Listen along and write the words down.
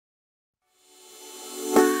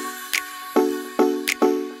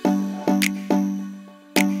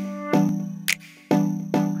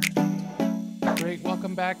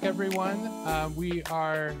welcome back, everyone. We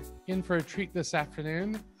are in for a treat this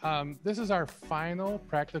afternoon. This is our final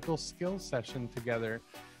practical skills session together.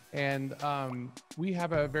 And we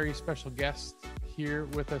have a very special guest here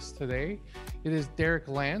with us today. It is Derek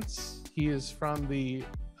Lance. He is from the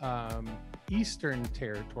Eastern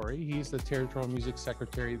Territory. He's the Territorial Music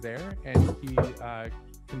Secretary there, and he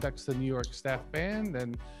conducts the New York Staff Band.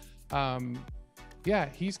 And yeah,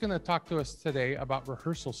 he's going to talk to us today about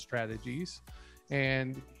rehearsal strategies.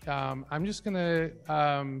 And I'm just going to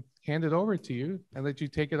hand it over to you and let you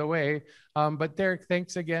take it away. But Derek,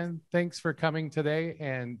 thanks again. Thanks for coming today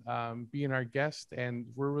and being our guest. And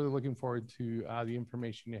we're really looking forward to the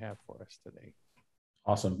information you have for us today.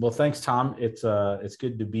 Awesome. Well, thanks, Tom. It's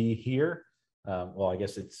good to be here. Well, I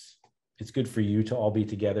guess it's good for you to all be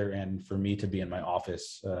together and for me to be in my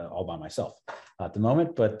office all by myself at the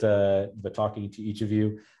moment. But talking to each of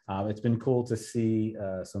you, it's been cool to see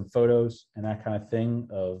some photos and that kind of thing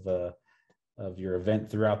of your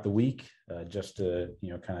event throughout the week, just to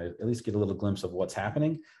kind of at least get a little glimpse of what's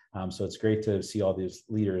happening. So it's great to see all these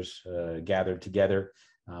leaders gathered together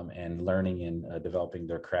and learning and developing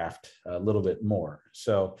their craft a little bit more.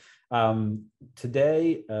 So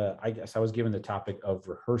today, I guess I was given the topic of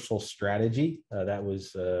rehearsal strategy. That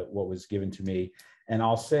was what was given to me. And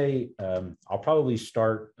I'll say, I'll probably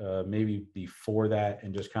start maybe before that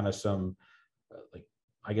and just kind of some,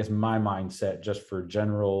 I guess my mindset just for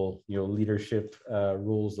general, leadership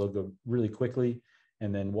rules. They'll go really quickly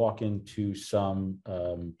and then walk into some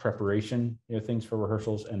preparation, things for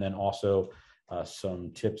rehearsals, and then also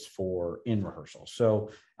some tips for in rehearsal. So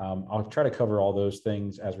I'll try to cover all those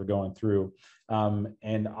things as we're going through.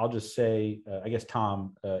 And I'll just say, I guess,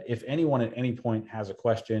 Tom, if anyone at any point has a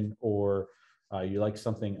question or you like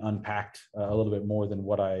something unpacked a little bit more than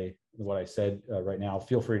what I said right now,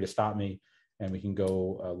 feel free to stop me and we can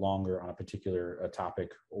go longer on a particular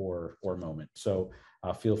topic or moment. So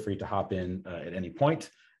feel free to hop in at any point.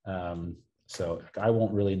 So I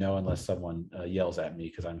won't really know unless someone yells at me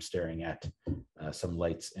because I'm staring at some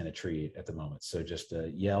lights and a tree at the moment. So just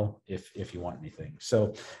yell if you want anything.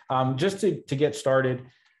 So just to get started,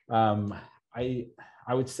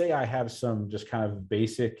 I would say I have some just kind of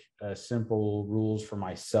basic, simple rules for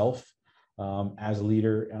myself as a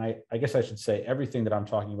leader. And I guess I should say everything that I'm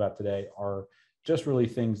talking about today are just really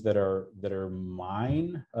things that are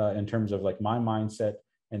mine in terms of like my mindset.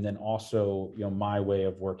 And then also, my way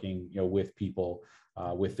of working, with people,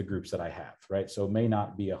 with the groups that I have, right? So it may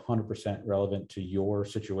not be 100% relevant to your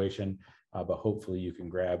situation, but hopefully you can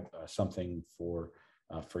grab something for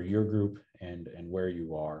your group and where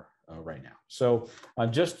you are right now. So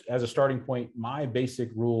just as a starting point, my basic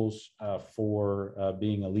rules for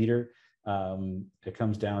being a leader, it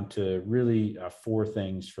comes down to really 4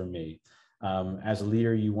 things for me. As a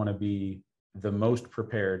leader, you want to be the most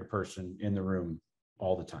prepared person in the room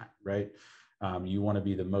all the time, right? You want to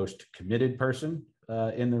be the most committed person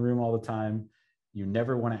in the room all the time. You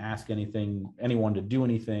never want to ask anyone to do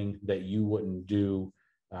anything that you wouldn't do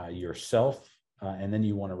yourself. And then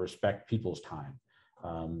you want to respect people's time.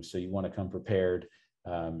 So you want to come prepared.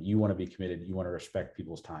 You want to be committed. You want to respect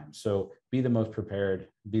people's time. So be the most prepared,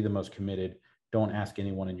 be the most committed. Don't ask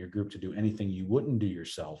anyone in your group to do anything you wouldn't do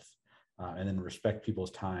yourself. And then respect people's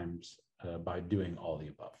times by doing all the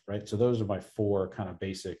above, right? So those are my 4 kind of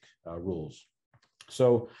basic rules.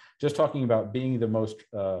 So just talking about being the most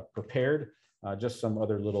prepared, just some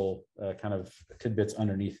other little kind of tidbits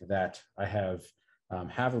underneath that. I have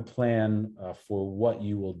a plan for what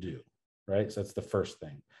you will do, right? So that's the first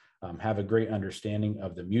thing. Have a great understanding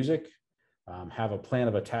of the music, have a plan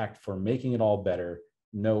of attack for making it all better,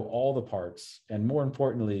 know all the parts, and more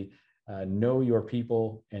importantly, know your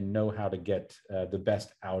people and know how to get the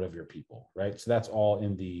best out of your people, right? So that's all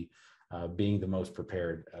in the being the most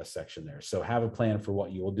prepared section there. So have a plan for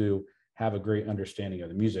what you will do, have a great understanding of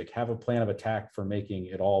the music, have a plan of attack for making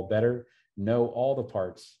it all better, know all the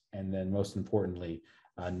parts, and then most importantly,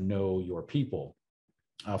 know your people.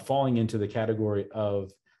 Falling into the category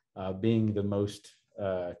of being the most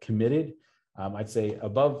committed, I'd say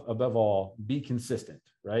above all, be consistent,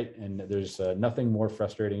 right? And there's nothing more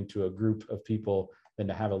frustrating to a group of people than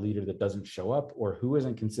to have a leader that doesn't show up or who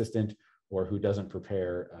isn't consistent or who doesn't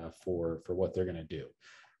prepare for what they're going to do,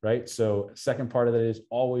 right? So second part of that is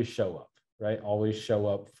always show up, right? Always show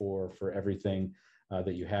up for everything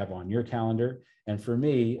that you have on your calendar. And for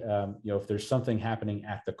me, if there's something happening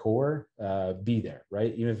at the core, be there,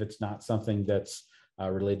 right? Even if it's not something that's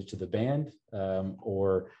related to the band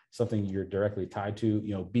or something you're directly tied to,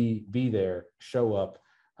 be there, show up,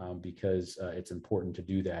 because it's important to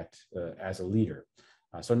do that as a leader.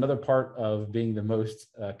 So another part of being the most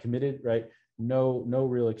committed, right? no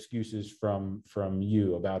real excuses from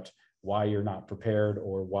you about why you're not prepared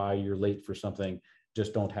or why you're late for something.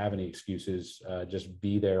 Just don't have any excuses. Just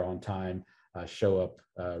be there on time, show up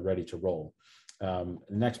ready to roll. The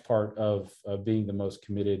next part of being the most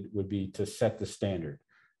committed would be to set the standard,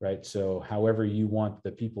 right? So however you want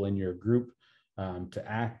the people in your group to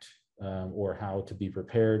act or how to be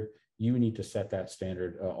prepared, you need to set that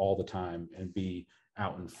standard all the time and be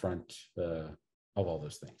out in front of all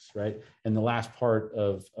those things, right? And the last part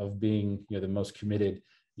of being, the most committed,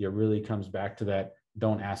 really comes back to that.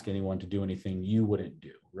 Don't ask anyone to do anything you wouldn't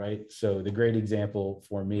do, right? So the great example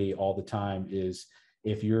for me all the time is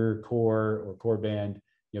if your core band,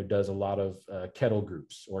 does a lot of kettle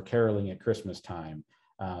groups or caroling at Christmas time,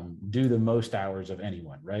 do the most hours of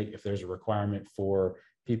anyone, right? If there's a requirement for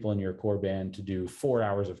people in your core band to do 4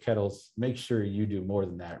 hours of kettles, make sure you do more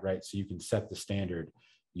than that, right? So you can set the standard,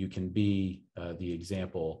 you can be the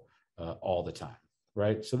example all the time,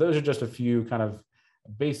 right? So those are just a few kind of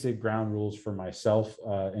basic ground rules for myself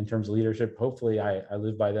in terms of leadership. Hopefully I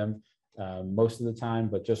live by them most of the time,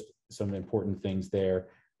 but just some important things there,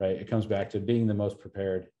 right? It comes back to being the most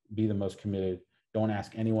prepared, be the most committed. Don't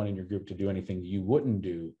ask anyone in your group to do anything you wouldn't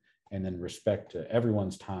do, and then respect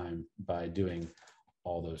everyone's time by doing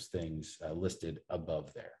all those things listed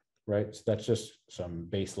above there, right? So that's just some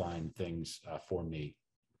baseline things for me.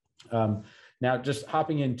 Now, just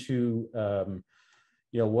hopping into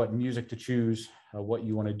what music to choose, what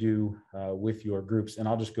you want to do with your groups, and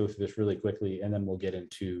I'll just go through this really quickly, and then we'll get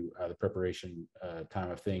into the preparation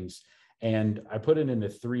time of things. And I put it into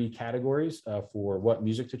 3 categories for what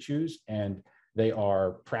music to choose, and they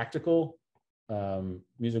are practical,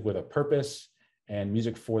 music with a purpose, and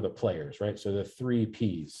music for the players, right? So the 3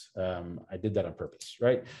 Ps, I did that on purpose,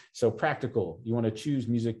 right? So practical, you want to choose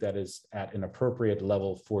music that is at an appropriate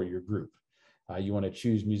level for your group. You want to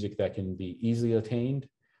choose music that can be easily attained,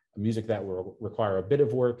 music that will require a bit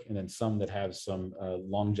of work, and then some that have some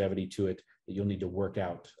longevity to it that you'll need to work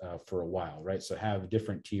out for a while, right? So have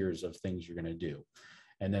different tiers of things you're going to do.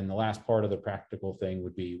 And then the last part of the practical thing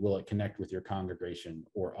would be, will it connect with your congregation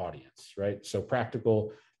or audience, right? So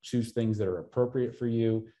practical, choose things that are appropriate for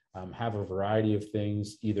you, have a variety of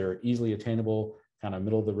things, either easily attainable, kind of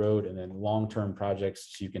middle of the road, and then long-term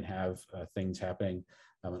projects so you can have things happening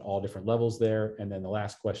at all different levels there. And then the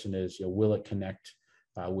last question is, will it connect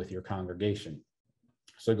with your congregation?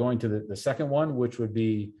 So going to the second one, which would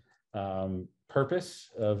be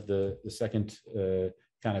purpose of the second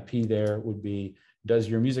kind of P there would be, does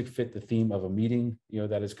your music fit the theme of a meeting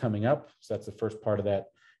that is coming up? So that's the first part of that.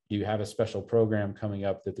 Do you have a special program coming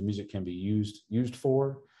up that the music can be used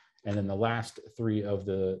for? And then the last 3 of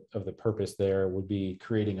the purpose there would be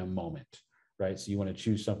creating a moment, right? So you want to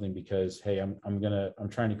choose something because, hey, I'm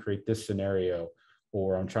trying to create this scenario,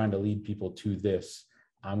 or I'm trying to lead people to this.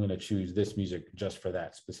 I'm going to choose this music just for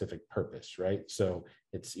that specific purpose, right? So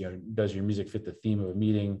it's, does your music fit the theme of a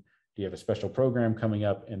meeting? Do you have a special program coming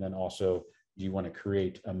up? And then also, do you want to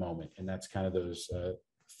create a moment? And that's kind of those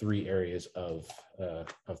 3 areas of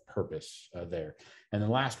purpose there. And the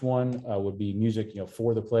last one would be music,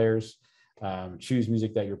 for the players. Choose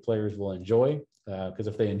music that your players will enjoy, because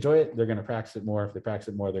if they enjoy it, they're going to practice it more. If they practice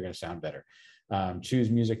it more, they're going to sound better.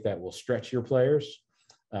 Choose music that will stretch your players.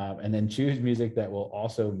 And then choose music that will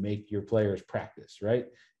also make your players practice, right?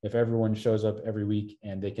 If everyone shows up every week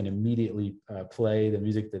and they can immediately play the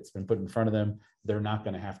music that's been put in front of them, they're not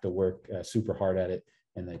going to have to work super hard at it,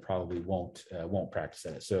 and they probably won't practice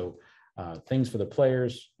at it. So things for the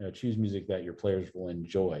players, choose music that your players will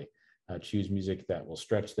enjoy, choose music that will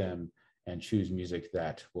stretch them, and choose music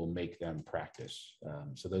that will make them practice.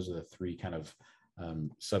 So those are the 3 kind of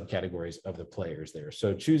subcategories of the players there.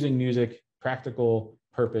 So choosing music, practical,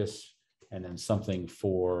 purpose, and then something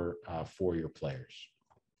for your players.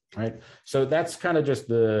 All right. So that's kind of just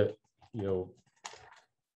the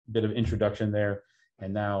bit of introduction there.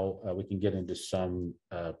 And now we can get into some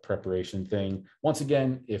preparation thing. Once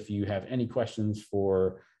again, if you have any questions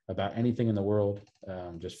about anything in the world,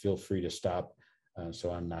 just feel free to stop.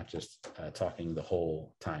 So I'm not just talking the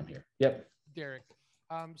whole time here. Yep. Derek,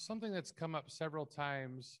 something that's come up several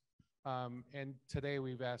times, and today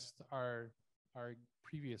we've asked our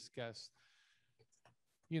previous guests,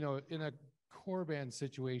 in a core band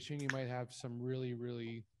situation, you might have some really,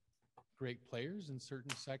 really great players in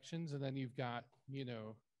certain sections. And then you've got,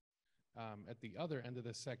 at the other end of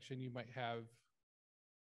the section, you might have,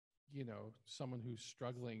 someone who's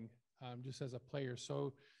struggling just as a player.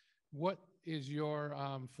 So what is your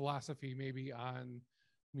philosophy maybe on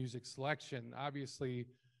music selection? Obviously,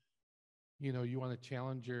 you want to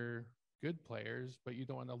challenge your good players, but you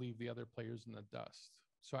don't want to leave the other players in the dust.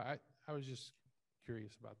 So I I was just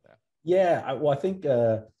curious about that. Yeah, well, I think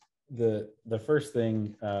the first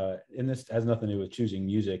thing, and this has nothing to do with choosing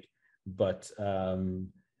music, but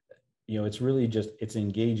it's really just it's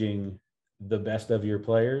engaging the best of your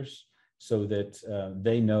players so that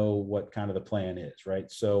they know what kind of the plan is,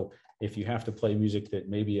 right? So if you have to play music that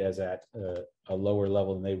maybe is at a lower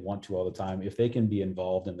level than they want to all the time, if they can be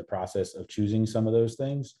involved in the process of choosing some of those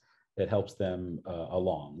things, it helps them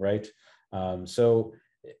along, right? So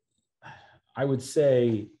I would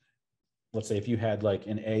say, let's say if you had like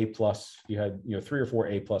an A plus, you had 3 or 4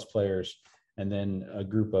 A plus players, and then a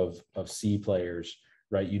group of C players,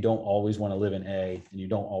 right? You don't always want to live in A, and you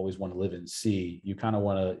don't always want to live in C. You kind of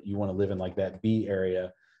want to live in like that B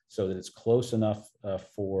area, so that it's close enough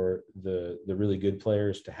for the really good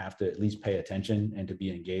players to have to at least pay attention and to be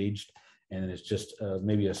engaged, and then it's just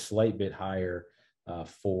maybe a slight bit higher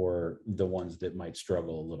for the ones that might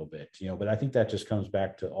struggle a little bit, But I think that just comes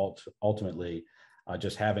back to ultimately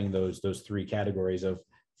just having those 3 categories of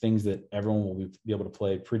things that everyone will be able to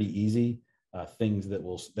play pretty easy, things that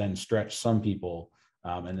will then stretch some people,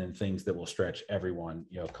 and then things that will stretch everyone,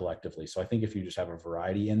 collectively. So I think if you just have a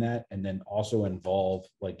variety in that, and then also involve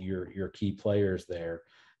like your key players there,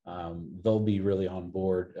 they'll be really on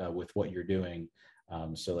board with what you're doing.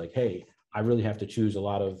 So like, hey, I really have to choose a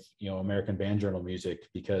lot of, American band journal music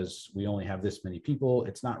because we only have this many people.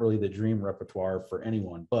 It's not really the dream repertoire for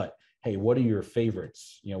anyone, but hey, what are your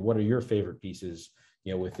favorites? What are your favorite pieces,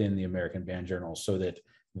 within the American band journal, so that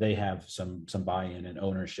they have some buy-in and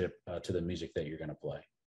ownership to the music that you're going to play.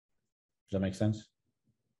 Does that make sense?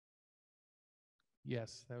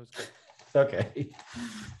 Yes, that was good. Okay.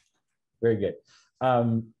 Very good.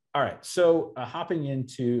 All right. So hopping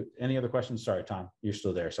into any other questions? Sorry, Tom, you're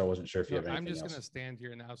still there. So I wasn't sure if you have anything I'm just else. going to stand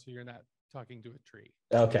here now, so you're not talking to a tree.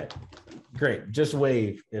 Okay, great. Just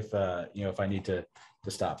wave if if I need to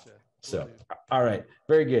stop. Gotcha. So, all right,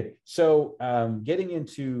 very good. So, getting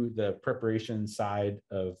into the preparation side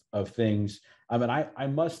of things, I mean, I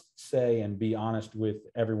must say and be honest with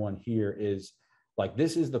everyone here is like,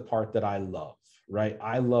 this is the part that I love, right?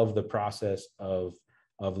 I love the process of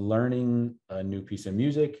learning a new piece of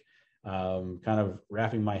music, kind of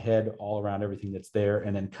wrapping my head all around everything that's there,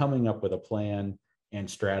 and then coming up with a plan and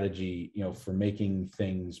strategy, for making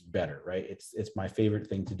things better, right? It's my favorite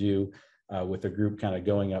thing to do with a group, kind of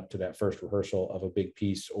going up to that first rehearsal of a big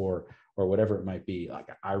piece or whatever it might be. Like,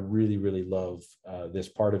 I really, really love this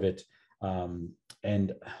part of it.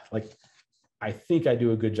 And like, I think I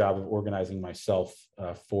do a good job of organizing myself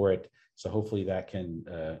for it. So hopefully that can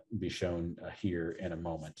be shown here in a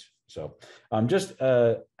moment. So just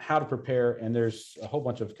how to prepare, and there's a whole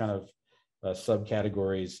bunch of kind of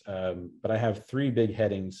subcategories, but I have 3 big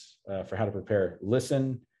headings for how to prepare: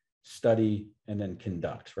 listen, study, and then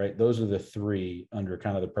conduct, right? Those are the 3 under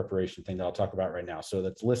kind of the preparation thing that I'll talk about right now. So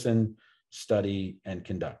that's listen, study, and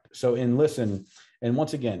conduct. So in listen, and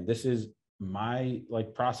once again, this is my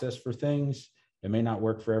like process for things. It may not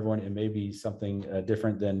work for everyone. It may be something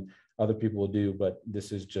different than other people will do, but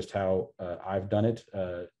this is just how I've done it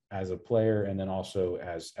as a player, and then also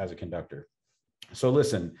as a conductor. So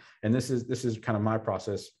listen, and this is kind of my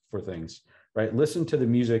process for things, right? Listen to the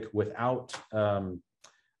music without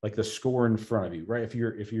like the score in front of you, right? If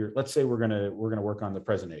you're, let's say we're gonna work on the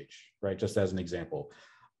present age, right? Just as an example,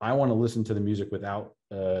 I want to listen to the music without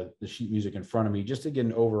the sheet music in front of me, just to get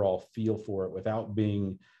an overall feel for it, without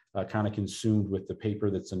being kind of consumed with the paper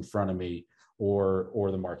that's in front of me or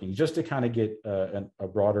the marking, just to kind of get a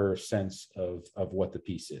broader sense of what the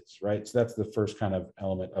piece is, right? So that's the first kind of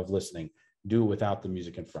element of listening. Do it without the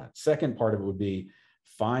music in front. Second part of it would be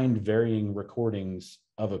find varying recordings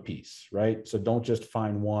of a piece, right? So don't just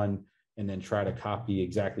find one and then try to copy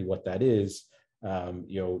exactly what that is.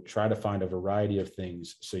 Try to find a variety of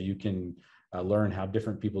things so you can learn how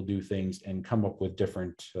different people do things and come up with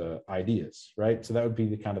different ideas, right? So that would be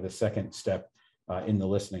the kind of the second step in the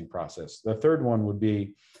listening process. The third one would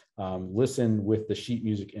be listen with the sheet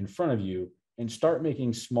music in front of you and start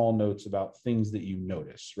making small notes about things that you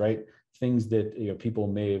notice, right? Things that people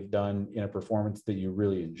may have done in a performance that you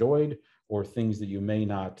really enjoyed, or things that you may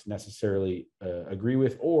not necessarily agree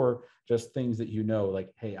with, or just things that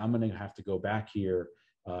like, hey, I'm going to have to go back here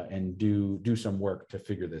and do some work to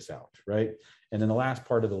figure this out, right? And then the last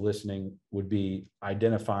part of the listening would be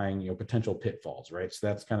identifying potential pitfalls, right? So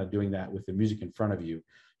that's kind of doing that with the music in front of you.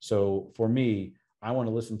 So for me, I want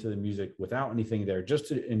to listen to the music without anything there, just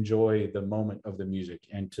to enjoy the moment of the music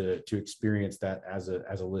and to experience that as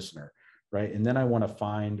a listener, right? And then I want to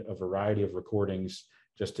find a variety of recordings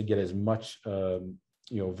just to get as much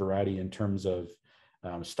variety in terms of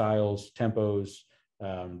styles, tempos,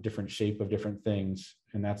 different shape of different things,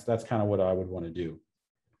 And that's kind of what I would want to do.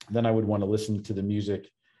 Then I would want to listen to the music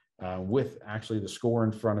with actually the score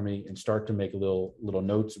in front of me and start to make little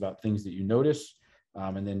notes about things that you notice,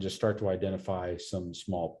 and then just start to identify some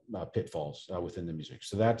small pitfalls within the music.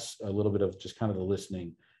 So that's a little bit of just kind of the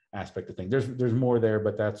listening aspect of things. There's more there,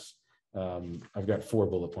 but that's I've got 4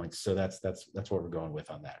 bullet points, so that's what we're going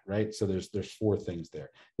with on that, right? So there's 4 things there.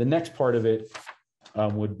 The next part of it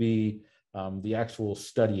would be the actual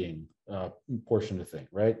studying portion of the thing,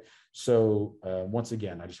 right? So once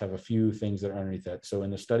again, I just have a few things that are underneath that. So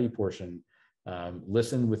in the study portion,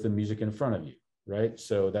 listen with the music in front of you, right?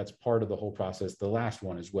 So that's part of the whole process. The last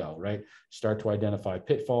one as well, right? Start to identify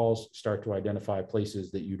pitfalls, start to identify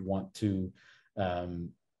places that you'd want to, that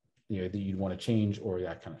you'd want to change, or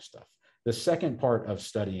that kind of stuff. The second part of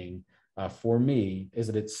studying for me is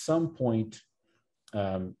that at some point,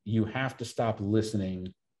 you have to stop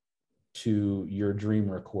listening to your dream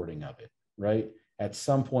recording of it, right? At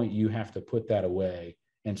some point, you have to put that away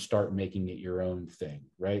and start making it your own thing,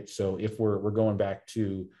 right? So if we're going back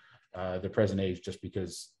to the present age, just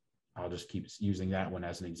because I'll just keep using that one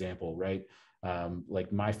as an example, right?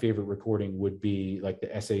 Like my favorite recording would be like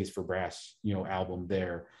the Essays for Brass, album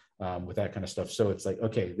there, with that kind of stuff. So it's like,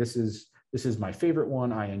 okay, this is my favorite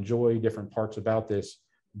one. I enjoy different parts about this,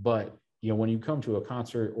 but when you come to a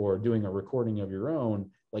concert or doing a recording of your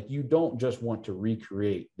own, like you don't just want to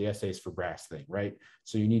recreate the Essays for Brass thing, right?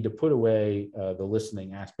 So you need to put away the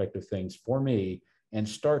listening aspect of things for me and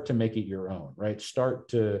start to make it your own, right? Start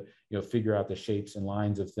to figure out the shapes and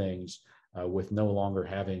lines of things with no longer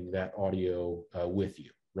having that audio with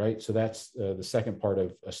you, right? So that's the second part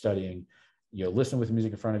of studying. Listen with the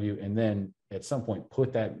music in front of you, and then at some point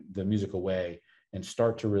put the music away and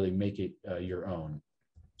start to really make it your own,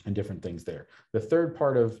 and different things there. The third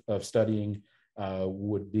part of studying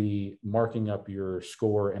would be marking up your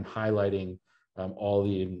score and highlighting all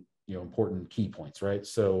the important key points, right?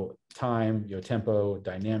 So time, tempo,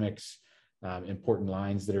 dynamics, important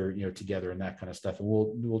lines that are together, and that kind of stuff. And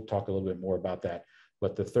we'll talk a little bit more about that.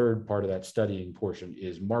 But the third part of that studying portion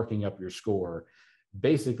is marking up your score,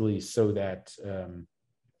 basically so that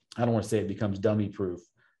I don't want to say it becomes dummy proof,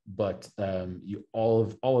 but all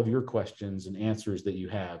of your questions and answers that you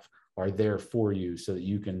have are there for you, so that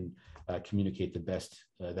you can communicate the best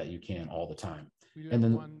that you can all the time. We do and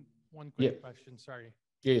have then one quick question. Sorry.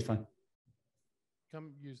 Yeah, it's fine.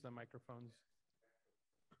 Come use the microphones.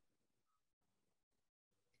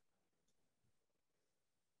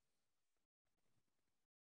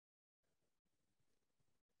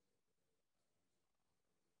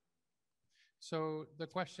 So the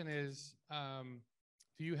question is,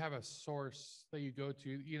 do you have a source that you go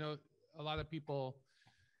to? A lot of people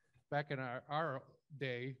back in our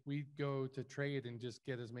day, we'd go to trade and just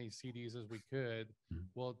get as many CDs as we could. Mm-hmm.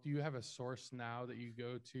 Well, do you have a source now that you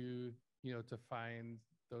go to, to find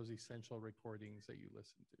those essential recordings that you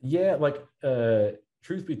listen to? Yeah, like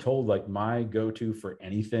truth be told, like my go-to for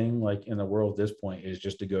anything like in the world at this point is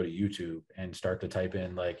just to go to YouTube and start to type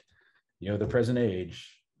in like, the present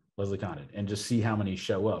age, Leslie Condon, and just see how many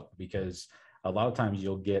show up, because a lot of times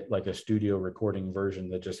you'll get like a studio recording version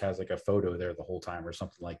that just has like a photo there the whole time or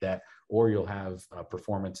something like that. Or you'll have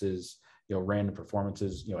performances, random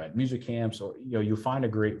performances, at music camps, or, you find a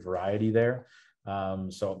great variety there.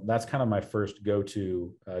 So that's kind of my first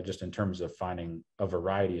go-to just in terms of finding a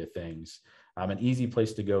variety of things. An easy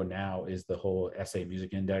place to go now is the whole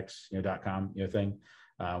essaymusicindex.com, thing,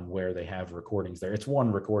 where they have recordings there. It's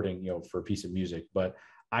one recording, for a piece of music, but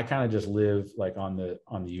I kind of just live like on the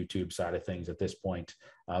YouTube side of things at this point,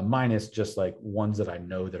 minus just like ones that I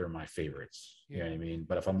know that are my favorites. Yeah. You know what I mean?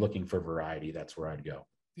 But if I'm looking for variety, that's where I'd go.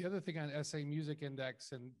 The other thing on Essay Music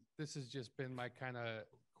Index, and this has just been my kind of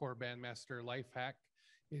core bandmaster life hack,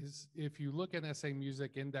 is if you look at Essay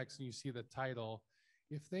Music Index and you see the title,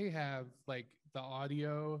 if they have like the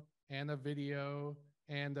audio and a video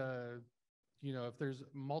and if there's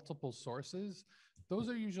multiple sources, those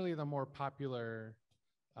are usually the more popular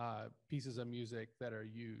pieces of music that are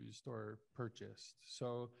used or purchased.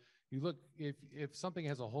 So you look, if something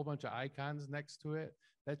has a whole bunch of icons next to it,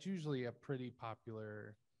 that's usually a pretty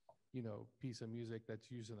popular piece of music that's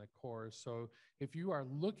used in a course. So if you are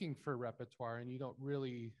looking for repertoire and you don't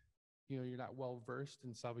really, you're not well versed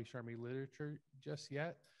in Salvi-Sharmi literature just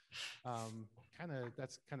yet,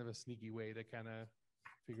 that's kind of a sneaky way to kind of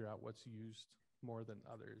figure out what's used more than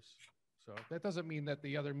others. So that doesn't mean that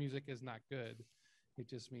the other music is not good. It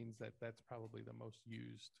just means that that's probably the most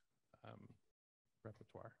used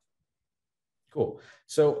repertoire. Cool.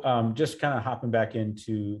 So just kind of hopping back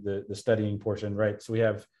into the studying portion, right? So we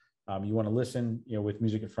have, you want to listen, with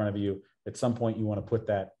music in front of you, at some point you want to put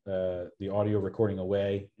that the audio recording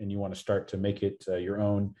away, and you want to start to make it your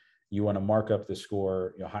own. You want to mark up the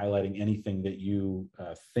score, highlighting anything that you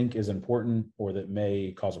think is important or that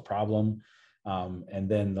may cause a problem. And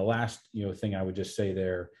then the last thing I would just say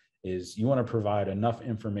there is you want to provide enough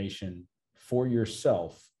information for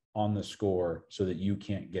yourself on the score so that you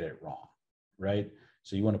can't get it wrong, right?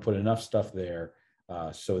 So you want to put enough stuff there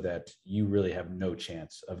so that you really have no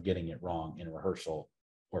chance of getting it wrong in rehearsal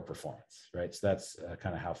or performance, right? So that's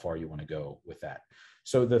kind of how far you want to go with that.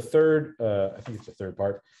 So the third, I think it's the third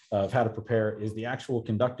part of how to prepare is the actual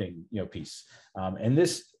conducting, piece. And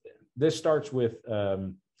this starts with,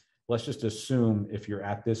 let's just assume if you're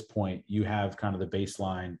at this point, you have kind of the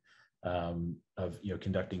baseline of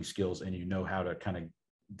conducting skills, and you know how to kind of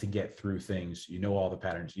to get through things, all the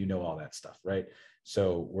patterns, all that stuff, right?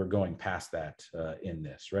 So we're going past that in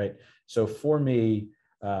this, right? So for me,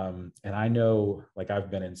 and I know, like I've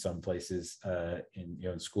been in some places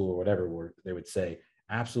in school or whatever, where they would say,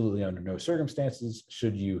 absolutely under no circumstances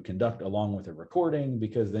should you conduct along with a recording,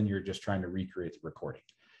 because then you're just trying to recreate the recording.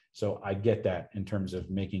 So I get that in terms of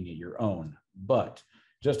making it your own, but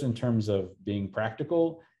just in terms of being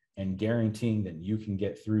practical and guaranteeing that you can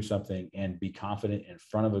get through something and be confident in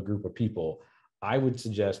front of a group of people, I would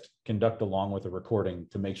suggest conduct along with a recording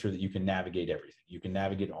to make sure that you can navigate everything. You can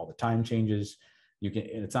navigate all the time changes. And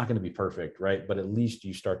it's not going to be perfect, right? But at least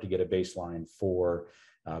you start to get a baseline for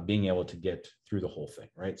being able to get through the whole thing,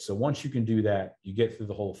 right? So once you can do that, you get through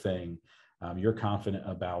the whole thing, you're confident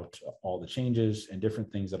about all the changes and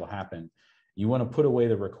different things that'll happen. You want to put away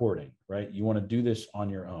the recording, right? You want to do this on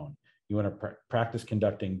your own. You want to practice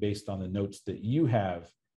conducting based on the notes that you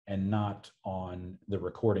have and not on the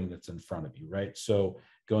recording that's in front of you, right? So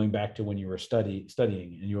going back to when you were studying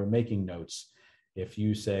and you were making notes, if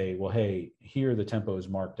you say, well, hey, here the tempo is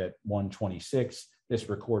marked at 126, this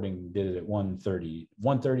recording did it at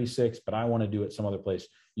 136, but I want to do it some other place.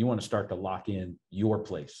 You want to start to lock in your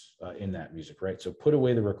place in that music, right? So put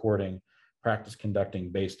away the recording, practice conducting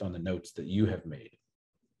based on the notes that you have made.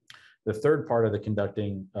 The third part of the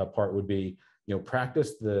conducting part would be,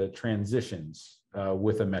 practice the transitions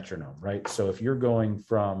with a metronome, right? So if you're going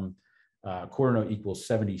from quarter note equals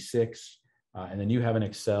 76, and then you have an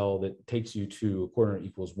Excel that takes you to a quarter note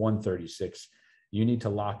equals 136, you need to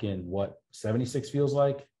lock in what 76 feels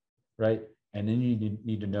like, right? And then you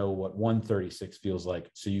need to know what 136 feels like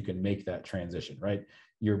so you can make that transition, right?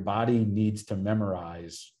 Your body needs to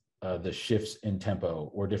memorize the shifts in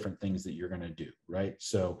tempo or different things that you're going to do, right?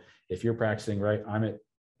 So if you're practicing, right, I'm at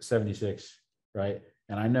 76, right?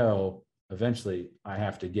 And I know eventually I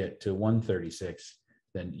have to get to 136,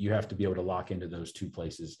 then you have to be able to lock into those two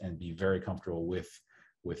places and be very comfortable with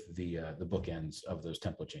the bookends of those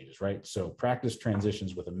tempo changes, right? So practice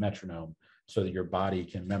transitions with a metronome so that your body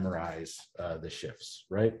can memorize the shifts,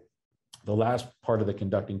 right? The last part of the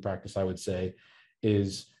conducting practice, I would say,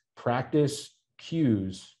 is practice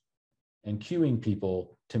cues and cueing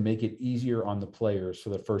people to make it easier on the players for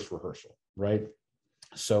the first rehearsal, right?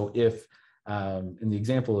 So if, and the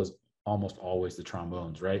example is almost always the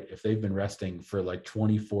trombones, right? If they've been resting for like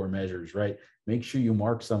 24 measures, right? Make sure you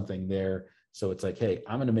mark something there. So it's like, hey,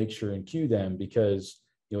 I'm going to make sure and cue them because,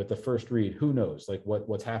 at the first read, who knows like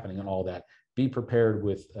what's happening and all that. Be prepared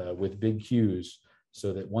with big cues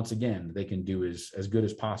so that once again, they can do as good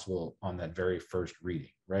as possible on that very first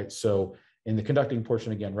reading, right? So in the conducting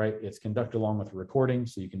portion again, right, it's conduct along with the recording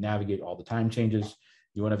so you can navigate all the time changes.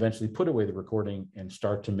 You want to eventually put away the recording and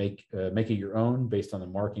start to make it your own based on the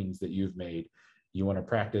markings that you've made. You want to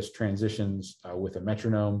practice transitions with a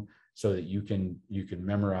metronome so that you can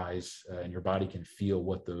memorize and your body can feel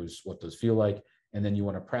what those feel like. And then you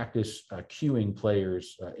want to practice cueing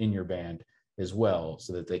players in your band as well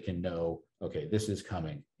so that they can know, okay, this is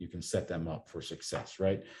coming. You can set them up for success,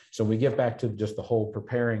 right? So we get back to just the whole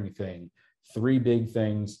preparing thing. 3 big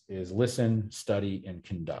things is listen, study, and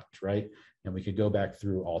conduct, right? And we could go back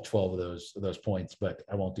through all 12 of those points, but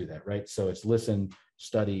I won't do that, right? So it's listen,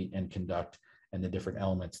 study, and conduct, and the different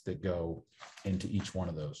elements that go into each one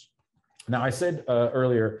of those. Now, I said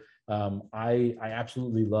earlier, I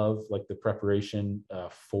absolutely love like the preparation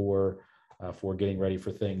for getting ready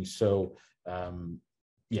for things. So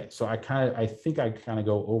yeah, so I think I kind of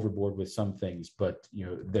go overboard with some things, but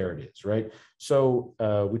there it is, right? So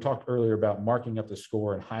we talked earlier about marking up the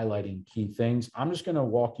score and highlighting key things. I'm just going to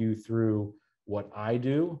walk you through what I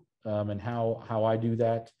do and how I do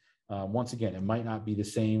that. Once again, it might not be the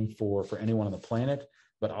same for anyone on the planet,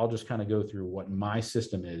 but I'll just kind of go through what my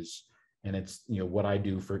system is, and it's what I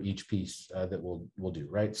do for each piece that we'll do,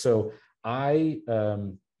 right? So I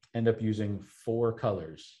end up using 4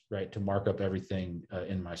 colors, right, to mark up everything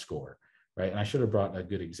in my score. right? And I should have brought a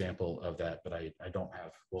good example of that, but I don't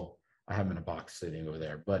have, well, I have them in a box sitting over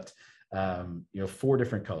there, but, 4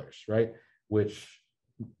 different colors, right? Which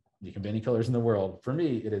you can be any colors in the world. For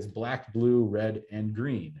me, it is black, blue, red, and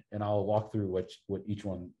green. And I'll walk through what each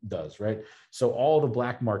one does, right? So all the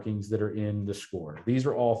black markings that are in the score, these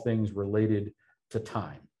are all things related to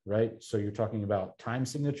time, right? So you're talking about time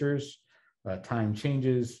signatures, time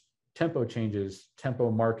changes,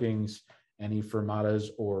 tempo markings, any fermatas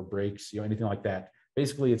or breaks, anything like that.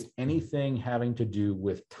 Basically, it's anything having to do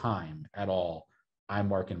with time at all, I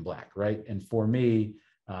mark in black, right? And for me,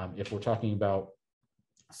 if we're talking about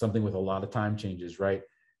something with a lot of time changes, right?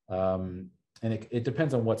 And it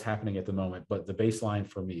depends on what's happening at the moment, but the baseline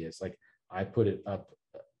for me is like, I put it up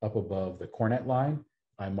above the cornet line.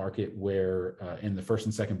 I mark it where in the first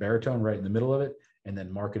and second baritone, right in the middle of it, and then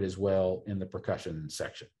mark it as well in the percussion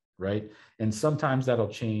section, right? And sometimes that'll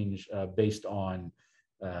change based on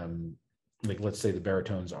like, let's say the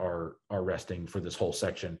baritones are resting for this whole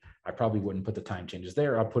section. I probably wouldn't put the time changes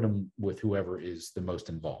there. I'll put them with whoever is the most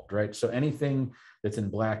involved, right? So anything that's in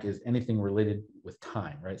black is anything related with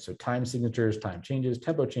time, right? So time signatures, time changes,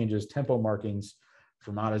 tempo markings,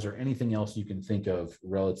 fermatas, or anything else you can think of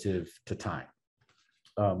relative to time.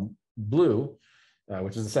 Blue,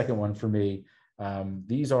 which is the second one for me,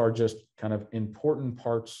 these are just kind of important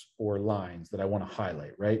parts or lines that I want to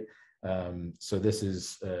highlight, right? So this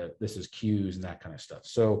is cues and that kind of stuff.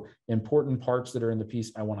 So important parts that are in the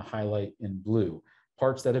piece, I want to highlight in blue.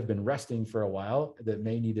 Parts that have been resting for a while that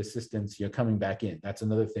may need assistance, coming back in. That's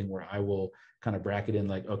another thing where I will kind of bracket in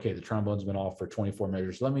like, okay, the trombone's been off for 24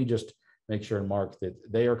 measures. Let me just make sure and mark that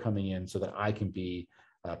they are coming in so that I can be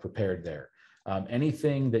prepared there.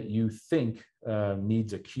 Anything that you think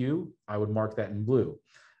needs a cue, I would mark that in blue.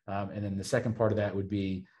 And then the second part of that would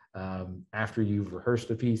be after you've rehearsed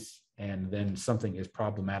a piece and then something is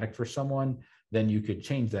problematic for someone, then you could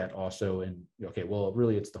change that also. And okay, well,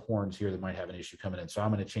 really it's the horns here that might have an issue coming in. So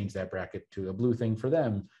I'm going to change that bracket to a blue thing for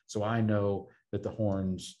them. So I know that the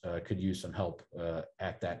horns could use some help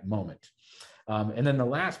at that moment. And then the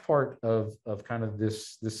last part of kind of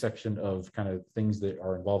this section of kind of things that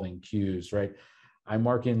are involving cues, right? I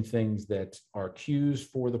mark in things that are cues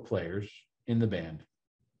for the players in the band,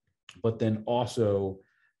 but then also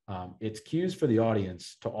it's cues for the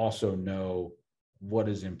audience to also know what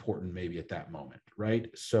is important maybe at that moment, right?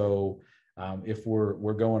 So if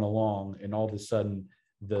we're going along and all of a sudden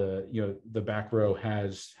the back row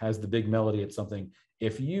has the big melody at something,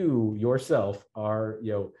 if you yourself are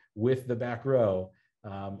with the back row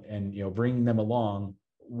and bringing them along,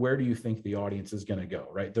 where do you think the audience is going to go,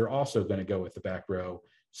 right? They're also going to go with the back row.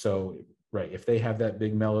 So right, if they have that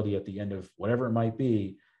big melody at the end of whatever it might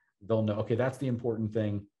be, they'll know, okay, that's the important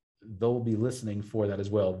thing. They'll be listening for that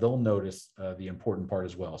as well. They'll notice the important part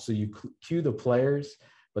as well. So you cue the players,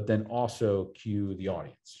 but then also cue the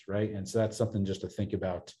audience, right? And so that's something just to think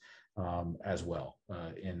about as well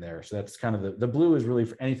in there. So that's kind of the blue is really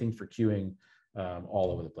for anything for cueing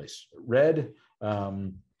all over the place. Red,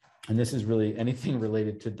 and this is really anything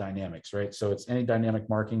related to dynamics, right? So it's any dynamic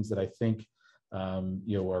markings that I think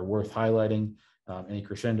are worth highlighting, any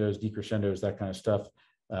crescendos, decrescendos, that kind of stuff.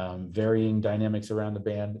 Varying dynamics around the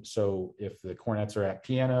band. So if the cornets are at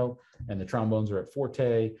piano and the trombones are at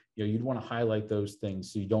forte, you'd want to highlight those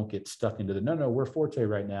things so you don't get stuck into no, we're forte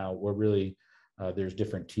right now. We're really, there's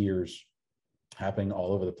different tiers happening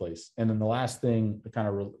all over the place. And then the last thing kind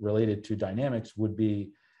of related to dynamics would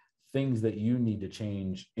be things that you need to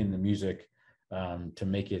change in the music to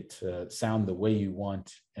make it sound the way you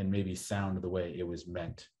want and maybe sound the way it was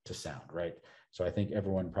meant to sound, right? So I think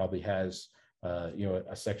everyone probably has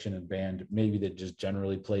a section in band maybe that just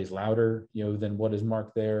generally plays louder, than what is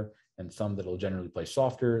marked there, and some that'll generally play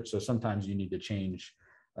softer. So sometimes you need to change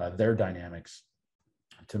their dynamics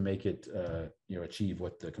to make it, achieve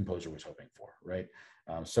what the composer was hoping for, right?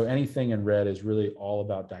 So anything in red is really all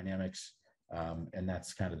about dynamics, and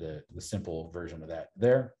that's kind of the simple version of that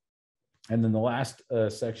there. And then the last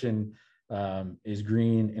section is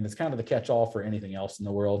green, and it's kind of the catch-all for anything else in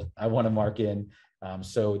the world I want to mark in.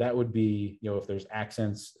 So that would be, if there's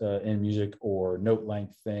accents in music or note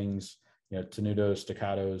length things, tenutos,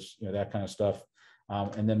 staccatos, that kind of stuff.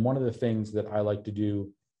 And then one of the things that I like to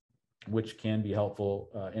do, which can be helpful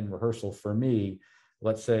in rehearsal for me,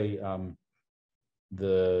 let's say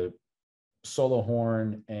the solo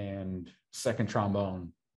horn and second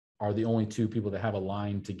trombone are the only two people that have a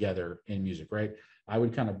line together in music, right? I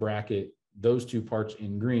would kind of bracket those two parts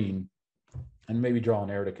in green and maybe draw an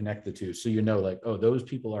arrow to connect the two. So like, oh, those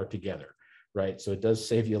people are together, right? So it does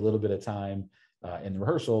save you a little bit of time in the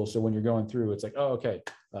rehearsal. So when you're going through, it's like, oh, okay,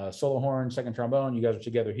 solo horn, second trombone, you guys are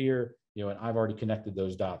together here. and I've already connected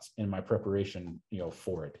those dots in my preparation,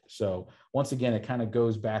 for it. So once again, it kind of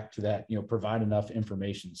goes back to that, provide enough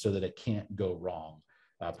information so that it can't go wrong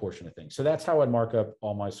portion of things. So that's how I'd mark up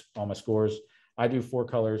all my scores. I do 4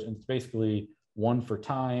 colors, and it's basically 1 for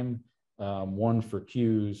time, 1 for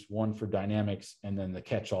cues, 1 for dynamics, and then the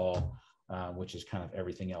catch-all, which is kind of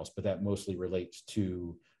everything else. But that mostly relates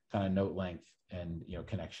to kind of note length and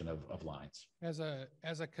connection of lines. As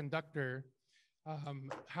a conductor,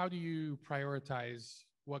 how do you prioritize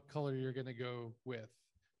what color you're going to go with?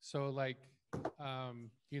 So like,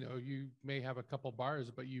 you may have a couple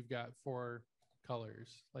bars, but you've got 4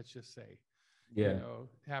 colors, let's just say,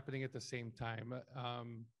 happening at the same time.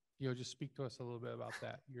 Just speak to us a little bit about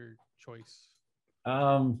that, your choice.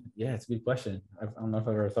 Yeah, it's a good question. I don't know if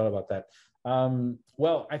I've ever thought about that.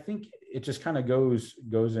 Well, I think it just kind of goes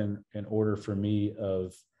in order for me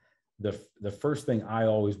of the first thing I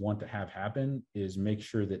always want to have happen is make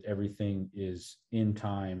sure that everything is in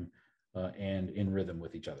time and in rhythm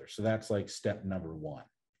with each other. So that's like step number 1,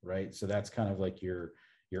 right? So that's kind of like your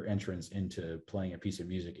entrance into playing a piece of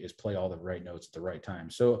music is play all the right notes at the right time.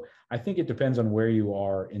 So I think it depends on where you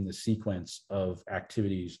are in the sequence of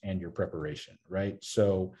activities and your preparation, right?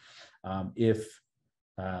 So if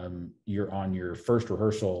you're on your first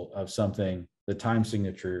rehearsal of something, the time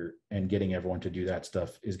signature and getting everyone to do that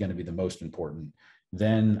stuff is going to be the most important.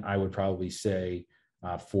 Then I would probably say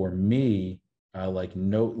for me, like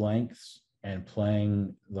note lengths and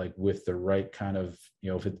playing like with the right kind of,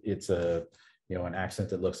 if it's a, an accent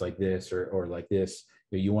that looks like this or like this,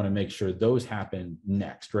 you want to make sure those happen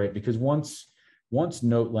next, right? Because once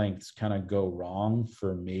note lengths kind of go wrong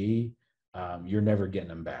for me, you're never getting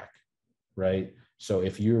them back, right? So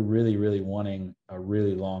if you're really, really wanting a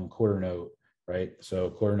really long quarter note, right?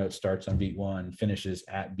 So quarter note starts on beat 1, finishes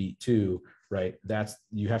at beat 2, right?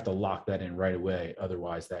 You have to lock that in right away.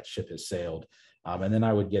 Otherwise that ship has sailed. And then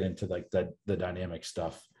I would get into like the dynamic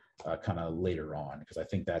stuff kind of later on, because I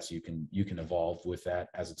think that's you can evolve with that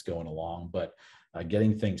as it's going along. But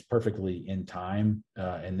getting things perfectly in time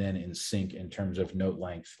and then in sync in terms of note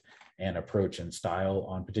length and approach and style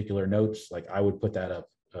on particular notes, like I would put that up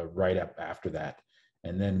right up after that.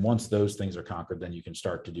 And then once those things are conquered, then you can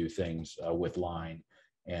start to do things with line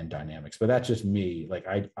and dynamics. But that's just me. Like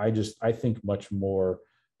I think much more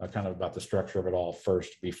kind of about the structure of it all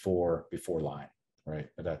first before line, right?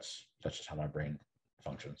 But that's just how my brain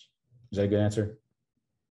functions. Is that a good answer?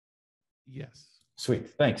 Yes. Sweet.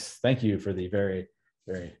 Thanks. Thank you for the very,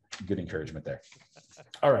 very good encouragement there.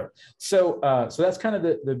 All right. So that's kind of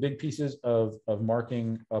the big pieces of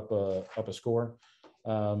marking up a score.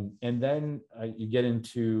 And then you get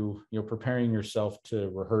into, preparing yourself to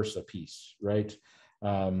rehearse a piece, right?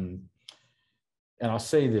 And I'll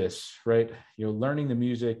say this, right? Learning the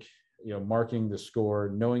music, marking the score,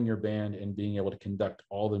 knowing your band, and being able to conduct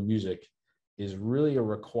all the music is really a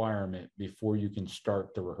requirement before you can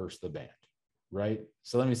start to rehearse the band, right?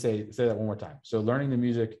 So let me say that one more time. So learning the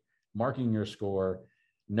music, marking your score,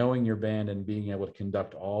 knowing your band, and being able to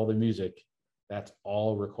conduct all the music, that's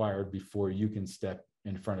all required before you can step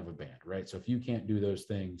in front of a band, right? So if you can't do those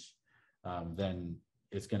things, then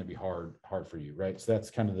it's going to be hard for you, right? So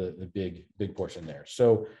that's kind of the big portion there.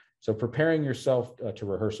 So preparing yourself to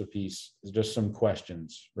rehearse a piece is just some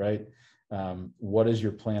questions, right? What is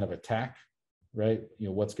your plan of attack, right?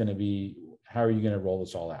 What's going to be, how are you going to roll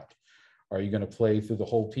this all out? Are you going to play through the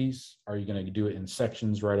whole piece? Are you going to do it in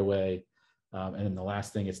sections right away? And then the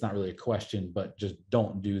last thing, it's not really a question, but just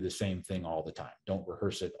don't do the same thing all the time. Don't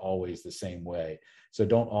rehearse it always the same way. So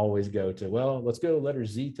don't always go to, well, let's go letter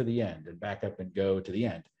Z to the end and back up and go to the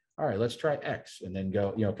end. All right, let's try X and then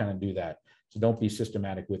go, kind of do that. So don't be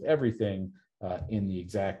systematic with everything in the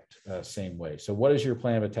exact same way. So what is your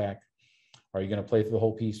plan of attack? Are you going to play through the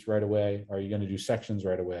whole piece right away? Are you going to do sections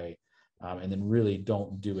right away? And then really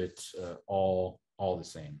don't do it all the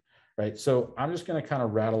same, right? So I'm just going to kind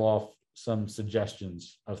of rattle off some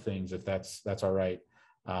suggestions of things, if that's all right.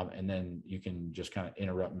 And then you can just kind of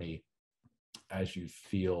interrupt me as you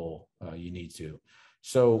feel you need to.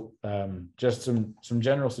 So just some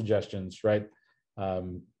general suggestions, right?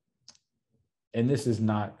 And this is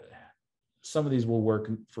not, some of these will work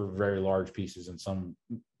for very large pieces and some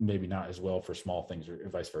maybe not as well for small things or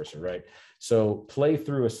vice versa, right? So play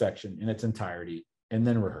through a section in its entirety and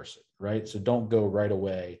then rehearse it, right? So don't go right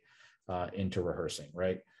away into rehearsing,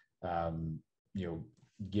 right?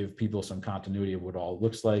 Give people some continuity of what it all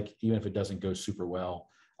looks like, even if it doesn't go super well.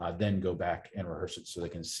 then go back and rehearse it so they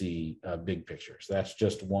can see big pictures. That's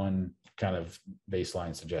just one kind of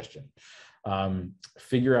baseline suggestion.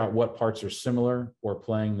 Figure out what parts are similar or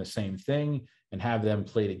playing the same thing and have them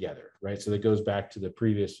play together, right? So that goes back to the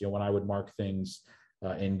previous, when I would mark things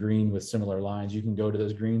in green with similar lines, you can go to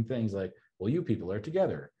those green things like, well, you people are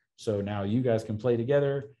together. So now you guys can play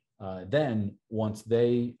together. Then once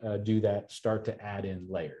they do that, start to add in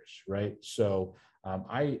layers, right? So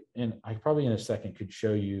I probably in a second could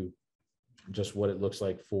show you just what it looks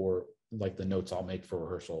like for like the notes I'll make for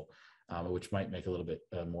rehearsal, which might make a little bit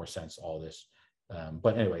more sense, all this.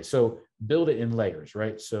 But anyway, so build it in layers,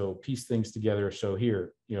 right? So piece things together. So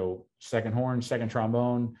here, second horn, second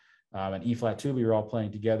trombone, and E flat tuba, you're all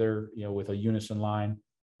playing together, with a unison line.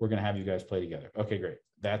 We're going to have you guys play together. Okay, great.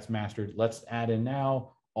 That's mastered. Let's add in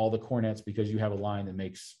now all the cornets, because you have a line that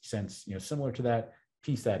makes sense, similar to that.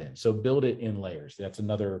 Piece that in. So build it in layers. That's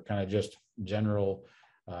another kind of just general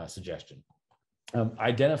suggestion.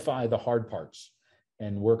 Identify the hard parts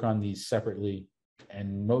and work on these separately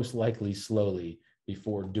and most likely slowly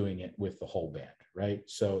before doing it with the whole band, right?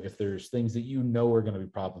 So if there's things that are going to be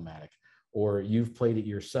problematic, or you've played it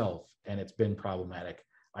yourself and it's been problematic,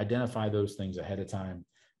 identify those things ahead of time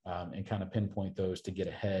and kind of pinpoint those to get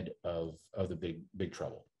ahead of the big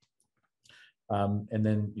trouble. And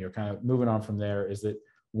then, kind of moving on from there is that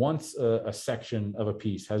once a section of a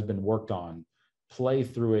piece has been worked on, play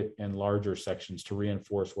through it in larger sections to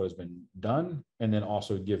reinforce what has been done, and then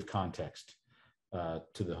also give context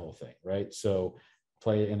to the whole thing, right? So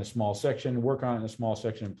play it in a small section, work on it in a small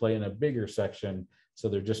section, and play in a bigger section, so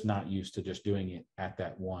they're just not used to just doing it at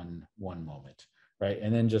that one moment, right?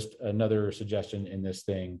 And then just another suggestion in this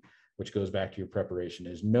thing, which goes back to your preparation,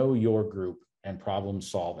 is know your group and problem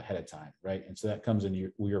solve ahead of time, right? And so that comes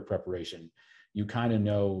in your preparation. You kind of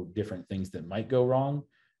know different things that might go wrong,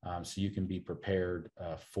 so you can be prepared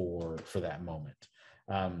for that moment.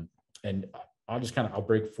 And I'll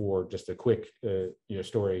break for just a quick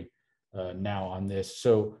story now on this.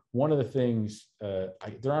 So one of the things, there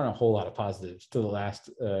aren't a whole lot of positives to the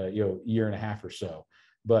last year and a half or so,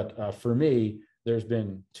 but for me, there's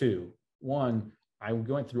been two. One, I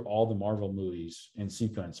went through all the Marvel movies in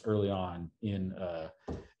sequence early on in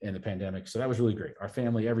the pandemic. So that was really great. Our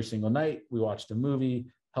family, every single night, we watched a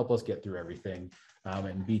movie, help us get through everything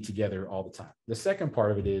and be together all the time. The second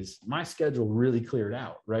part of it is my schedule really cleared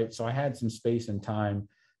out, right? So I had some space and time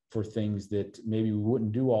for things that maybe we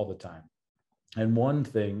wouldn't do all the time. And one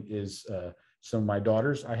thing is some of my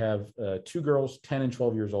daughters, I have two girls, 10 and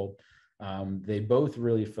 12 years old. They both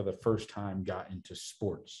really, for the first time, got into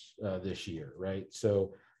sports this year, right?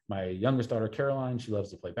 So my youngest daughter, Caroline, she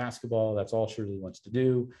loves to play basketball. That's all she really wants to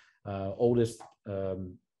do. Oldest,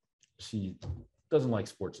 she doesn't like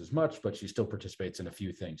sports as much, but she still participates in a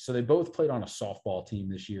few things. So they both played on a softball team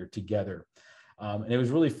this year together. And it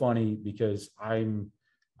was really funny because I'm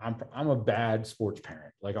a bad sports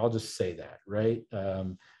parent. Like, I'll just say that, right?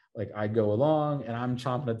 Like, I go along and I'm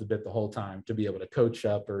chomping at the bit the whole time to be able to coach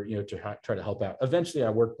up or, to try to help out. Eventually I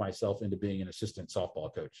worked myself into being an assistant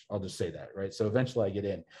softball coach. I'll just say that, right? So eventually I get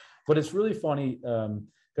in, but it's really funny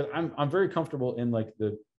because I'm very comfortable in like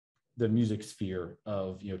the music sphere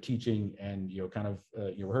of, teaching and, kind of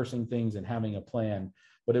rehearsing things and having a plan.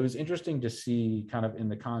 But it was interesting to see kind of in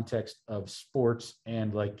the context of sports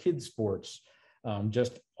and like kids sports,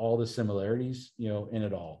 just all the similarities, in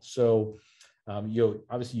it all. So,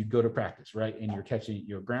 obviously you go to practice, right? And you're catching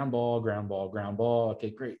your ground ball. Okay,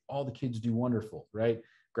 great. All the kids do wonderful, right?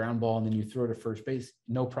 Ground ball. And then you throw to first base.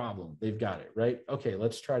 No problem. They've got it, right? Okay,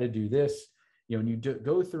 let's try to do this. And you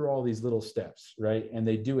go through all these little steps, right? And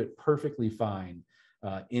they do it perfectly fine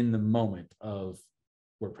in the moment of,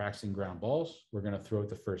 we're practicing ground balls. We're going to throw it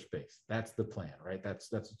to first base. That's the plan, right? That's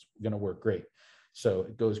going to work great. So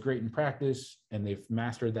it goes great in practice, and they've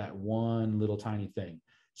mastered that one little tiny thing.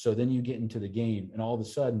 So then you get into the game, and all of a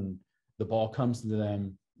sudden the ball comes to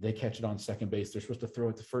them. They catch it on second base. They're supposed to throw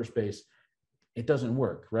it to first base. It doesn't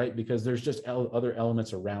work, right? Because there's just other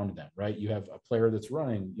elements around them, right? You have a player that's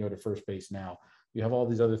running, to first base now. You have all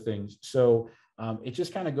these other things. So it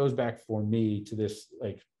just kind of goes back for me to this,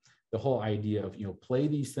 like the whole idea of, play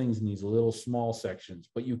these things in these little small sections,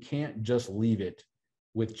 but you can't just leave it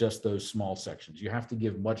with just those small sections. You have to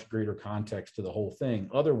give much greater context to the whole thing.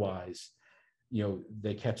 Otherwise,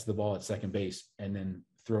 they catch the ball at second base and then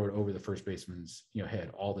throw it over the first baseman's, head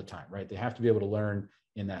all the time, right? They have to be able to learn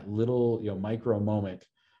in that little, micro moment,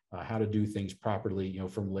 how to do things properly,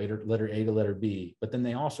 from letter A to letter B, but then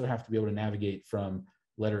they also have to be able to navigate from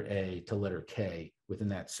letter A to letter K within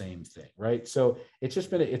that same thing, right? So it's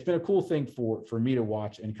been a cool thing for me to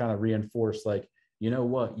watch and kind of reinforce, like, you know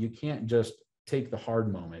what, you can't just take the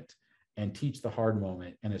hard moment and teach the hard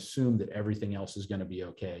moment and assume that everything else is going to be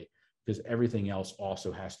okay, because everything else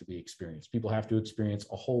also has to be experienced. People have to experience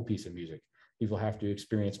a whole piece of music. People have to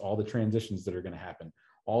experience all the transitions that are going to happen,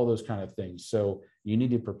 all those kind of things. So you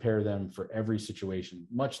need to prepare them for every situation,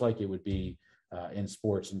 much like it would be in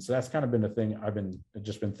sports. And so that's kind of been a thing I've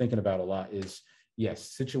just been thinking about a lot is,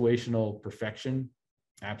 yes, situational perfection,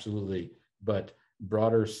 absolutely, but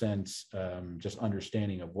broader sense, just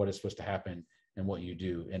understanding of what is supposed to happen and what you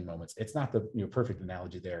do in moments. It's not the perfect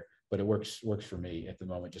analogy there, but it works for me at the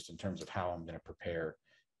moment, just in terms of how I'm going to prepare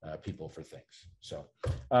people for things. So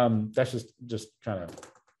that's just kind of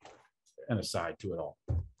an aside to it all.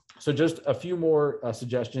 So just a few more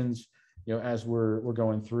suggestions, as we're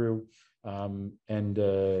going through.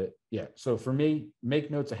 So for me,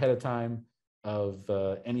 make notes ahead of time of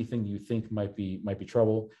anything you think might be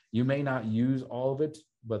trouble. You may not use all of it,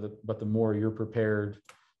 but the more you're prepared,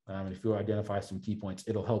 and if you identify some key points,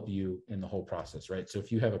 it'll help you in the whole process, right? So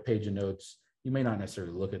if you have a page of notes, you may not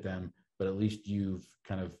necessarily look at them, but at least you've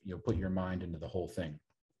kind of put your mind into the whole thing.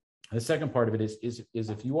 The second part of it is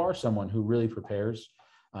if you are someone who really prepares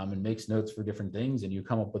and makes notes for different things, and you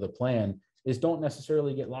come up with a plan, is don't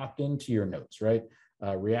necessarily get locked into your notes, right?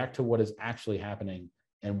 React to what is actually happening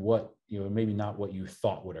and what, maybe not what you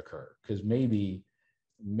thought would occur, because maybe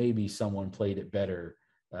someone played it better,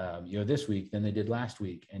 this week than they did last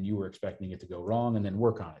week, and you were expecting it to go wrong, and then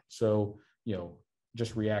work on it. So,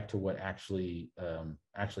 just react to what actually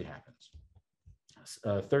happens.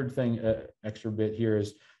 Third thing, extra bit here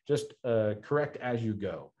is just correct as you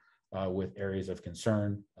go with areas of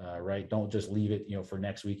concern, right? Don't just leave it, for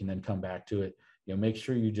next week and then come back to it. Make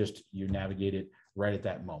sure you navigate it right at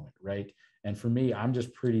that moment, right? And for me, I'm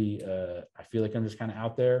just pretty, I feel like I'm just kind of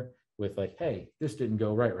out there with like, hey, this didn't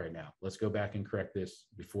go right now. Let's go back and correct this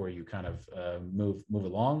before you kind of move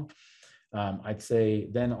along. I'd say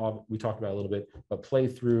then we talked about a little bit, but play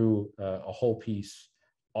through a whole piece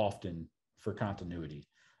often for continuity.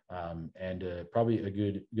 Probably a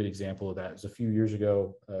good example of that is a few years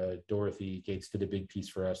ago, Dorothy Gates did a big piece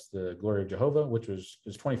for us, the Glory of Jehovah, which was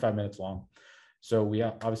 25 minutes long. So we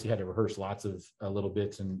obviously had to rehearse lots of little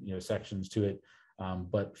bits and sections to it.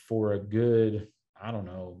 But for a good, I don't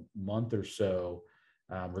know, month or so,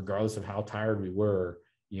 regardless of how tired we were,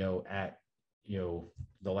 at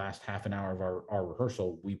the last half an hour of our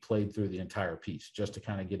rehearsal, we played through the entire piece just to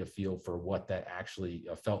kind of get a feel for what that actually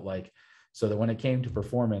felt like, so that when it came to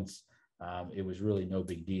performance, it was really no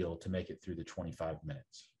big deal to make it through the 25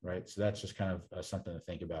 minutes, right? So that's just kind of something to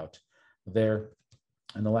think about there.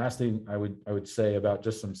 And the last thing I would say about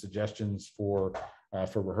just some suggestions for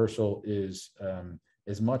rehearsal is,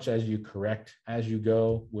 as much as you correct as you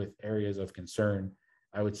go with areas of concern,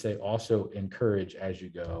 I would say also encourage as you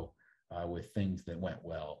go with things that went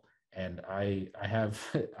well. And I have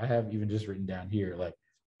even just written down here, like,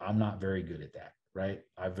 I'm not very good at that, right?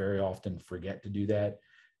 I very often forget to do that.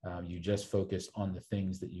 You just focus on the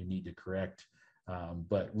things that you need to correct.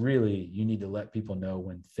 But really, you need to let people know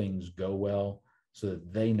when things go well, so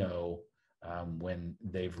that they know when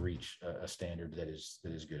they've reached a standard that is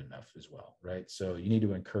good enough as well, right? So you need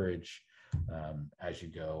to encourage as you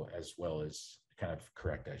go, as well as kind of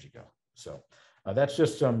correct as you go. So that's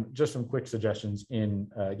just some quick suggestions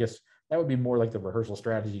in, I guess that would be more like the rehearsal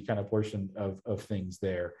strategy kind of portion of things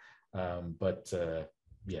there.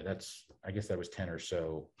 Yeah, I guess that was 10 or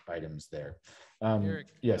so items there. Eric,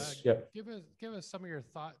 yes, yep. Give us some of your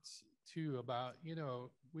thoughts too about,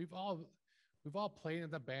 we've all played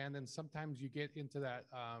in the band, and sometimes you get into that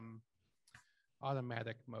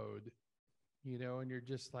automatic mode, and you're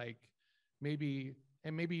just like, maybe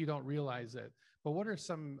you don't realize it. But what are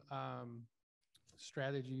some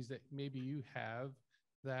strategies that maybe you have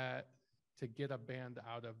that to get a band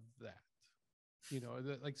out of that?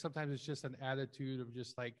 Like sometimes it's just an attitude of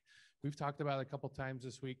just like, we've talked about a couple times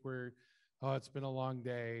this week where, oh, it's been a long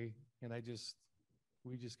day and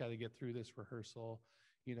we just got to get through this rehearsal,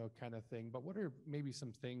 kind of thing. But what are maybe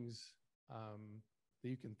some things that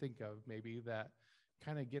you can think of maybe that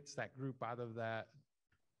kind of gets that group out of that,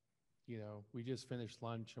 we just finished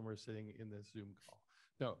lunch and we're sitting in this Zoom call?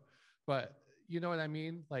 No, but you know what I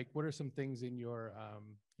mean? Like, what are some things in your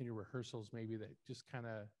rehearsals maybe that just kind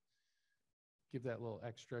of give that little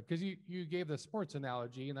extra? Because you gave the sports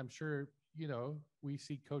analogy, and I'm sure, we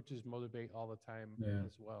see coaches motivate all the time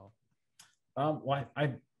as well. Well,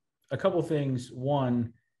 a couple of things.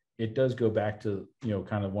 One, it does go back to,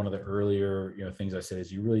 kind of one of the earlier, things I said,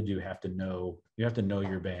 is you really do have to know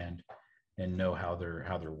your band and know how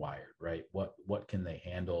they're wired, right? What can they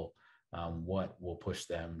handle? What will push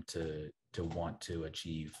them to want to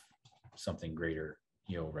achieve something greater,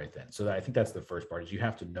 right then. So I think that's the first part, is you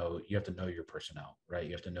have to know your personnel, right?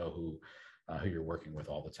 You have to know who you're working with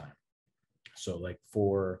all the time. So like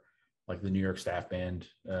for like the New York staff band,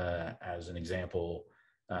 as an example,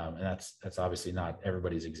 and that's obviously not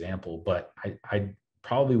everybody's example, but I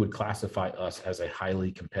probably would classify us as a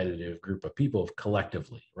highly competitive group of people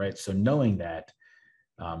collectively, right? So knowing that,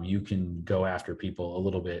 you can go after people a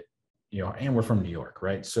little bit, and we're from New York,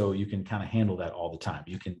 right? So you can kind of handle that all the time.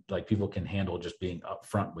 You can, like, people can handle just being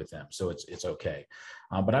upfront with them, so it's okay.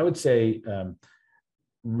 But I would say,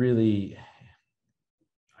 really,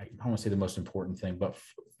 I don't want to say the most important thing, but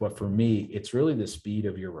for me, it's really the speed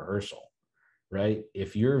of your rehearsal, right?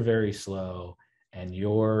 If you're very slow and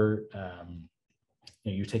you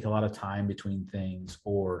take a lot of time between things,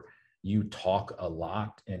 or you talk a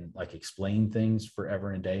lot and like explain things forever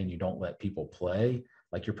and a day, and you don't let people play,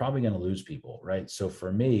 like, you're probably going to lose people, right? So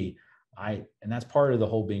for me, and that's part of the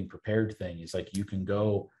whole being prepared thing, is like, you can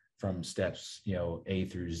go from steps, A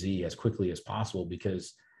through Z as quickly as possible,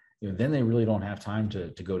 because then they really don't have time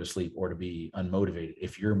to go to sleep or to be unmotivated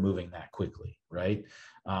if you're moving that quickly, right?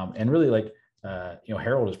 And really, like,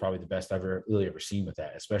 Harold is probably the best I've really ever seen with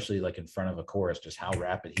that, especially like in front of a chorus, just how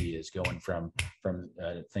rapid he is going from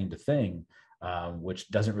thing to thing,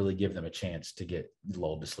 which doesn't really give them a chance to get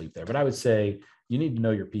lulled to sleep there. But I would say you need to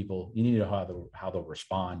know your people. You need to know how they'll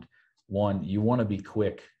respond. One, you want to be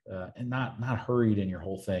quick, and not hurried in your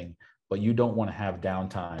whole thing, but you don't want to have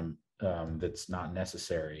downtime that's not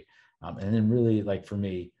necessary. And then really, like, for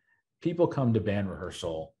me, people come to band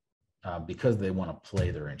rehearsal because they want to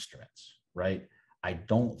play their instruments, right? I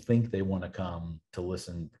don't think they want to come to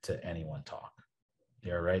listen to anyone talk.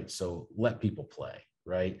 Yeah, right. So let people play,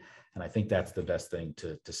 right? And I think that's the best thing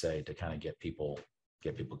to say, to kind of get people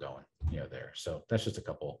going, there. So that's just a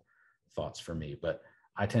couple thoughts for me, but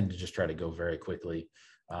I tend to just try to go very quickly.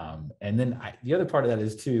 And then the other part of that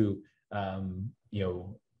is too,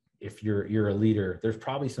 if you're a leader, there's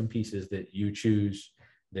probably some pieces that you choose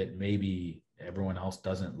that maybe everyone else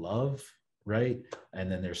doesn't love, right?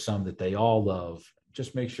 And then there's some that they all love.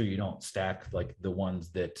 Just make sure you don't stack like the ones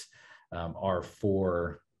that are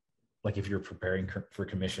for, like, if you're preparing for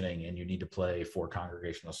commissioning and you need to play 4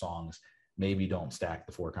 congregational songs, maybe don't stack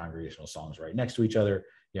the 4 congregational songs right next to each other.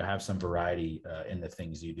 Have some variety in the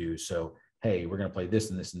things you do. So, hey, we're going to play this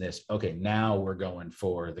and this and this. Okay, now we're going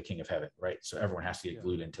for the King of Heaven, right? So everyone has to get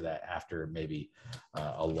glued into that after maybe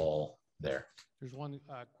a lull there. There's one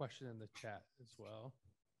question in the chat as well.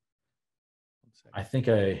 I think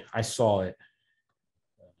I saw it.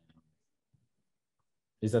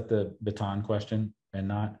 Is that the baton question and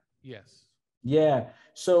not? Yes. Yeah.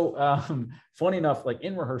 So funny enough, like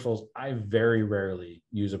in rehearsals, I very rarely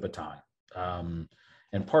use a baton.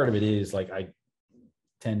 And part of it is like, I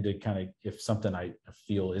tend to kind of, if something I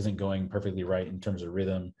feel isn't going perfectly right in terms of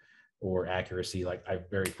rhythm or accuracy, like, I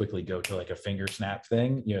very quickly go to like a finger snap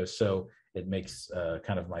thing, so it makes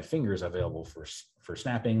kind of my fingers available for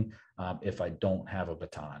snapping if I don't have a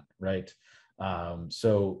baton, right?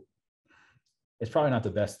 So it's probably not the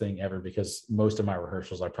best thing ever, because most of my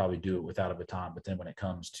rehearsals, I probably do it without a baton. But then when it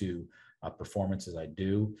comes to performances, I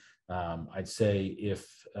do. I'd say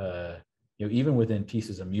if, even within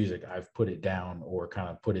pieces of music, I've put it down or kind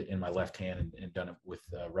of put it in my left hand and done it with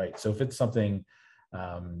right. So if it's something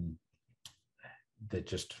that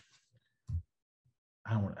just,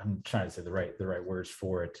 I'm trying to say the right words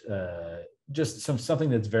for it. Just something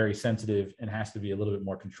that's very sensitive and has to be a little bit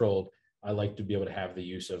more controlled. I like to be able to have the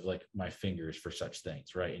use of like my fingers for such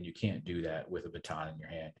things, right? And you can't do that with a baton in your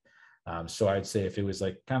hand. So I'd say if it was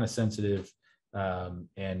like kind of sensitive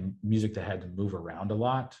and music that had to move around a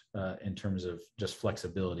lot in terms of just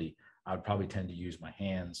flexibility, I would probably tend to use my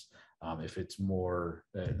hands. If it's more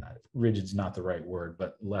rigid's not the right word,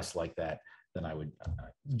 but less like that, then I would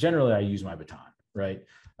generally I use my baton, right?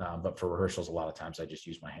 But for rehearsals, a lot of times I just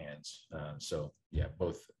use my hands. So yeah,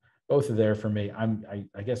 both are there for me.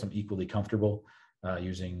 I guess I'm equally comfortable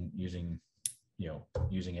using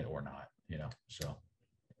it or not, so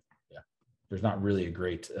yeah, there's not really a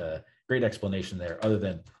great explanation there, other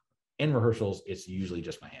than in rehearsals, it's usually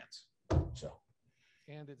just my hands. So,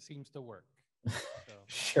 and it seems to work. So,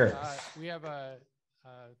 sure. We have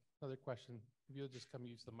another question. If you'll just come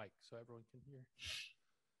use the mic so everyone can hear.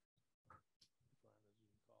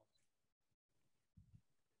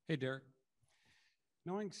 Hey, Derek.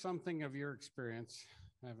 Knowing something of your experience,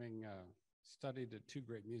 having studied at 2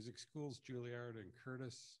 great music schools, Juilliard and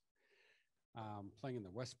Curtis, playing in the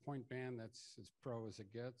West Point band, that's as pro as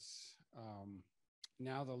it gets.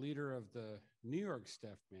 Now the leader of the New York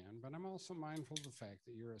staff band, but I'm also mindful of the fact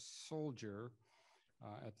that you're a soldier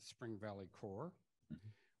at the Spring Valley Corps,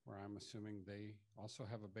 where I'm assuming they also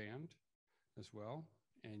have a band as well,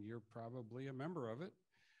 and you're probably a member of it.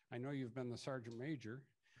 I know you've been the sergeant major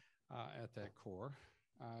at that corps.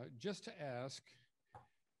 Just to ask,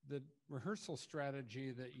 the rehearsal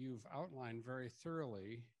strategy that you've outlined very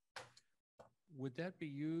thoroughly, would that be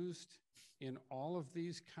used in all of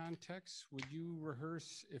these contexts? Would you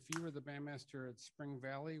rehearse, if you were the bandmaster at Spring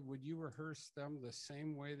Valley, would you rehearse them the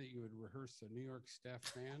same way that you would rehearse the New York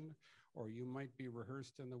staff band, or you might be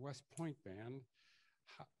rehearsed in the West Point band?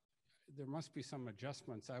 There must be some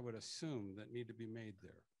adjustments, I would assume, that need to be made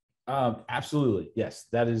there. Absolutely. Yes,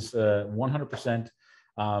 that is 100%.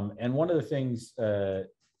 And one of the things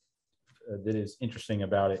that is interesting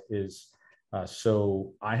about it is,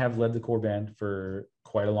 so I have led the corps band for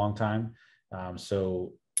quite a long time.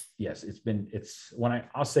 So yes,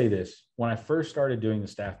 I'll say this, when I first started doing the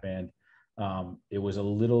staff band, it was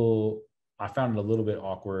I found it a little bit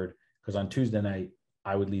awkward because on Tuesday night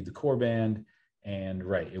I would lead the corps band, and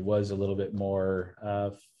it was a little bit more,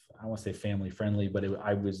 I won't say family friendly, but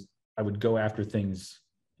I would go after things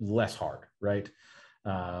less hard, right?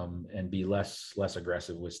 And be less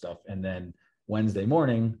aggressive with stuff. And then Wednesday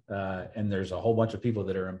morning, and there's a whole bunch of people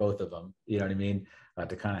that are in both of them, you know what I mean?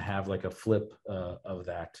 To kind of have like a flip of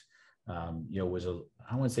that, was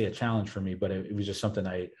I wouldn't say a challenge for me, but it was just something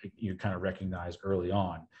you kind of recognize early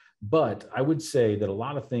on. But I would say that a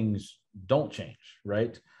lot of things don't change,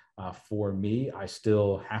 right? For me, I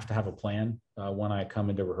still have to have a plan when I come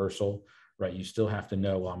into rehearsal, right? You still have to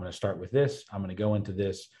know, well, I'm going to start with this. I'm going to go into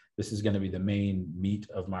this. This is going to be the main meat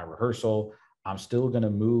of my rehearsal. I'm still going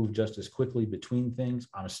to move just as quickly between things.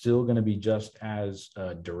 I'm still going to be just as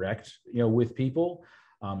direct, with people.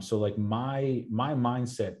 So like my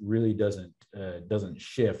mindset really doesn't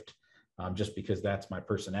shift just because that's my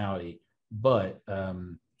personality. But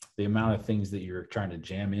the amount of things that you're trying to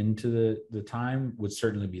jam into the time would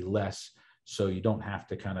certainly be less. So you don't have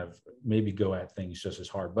to kind of maybe go at things just as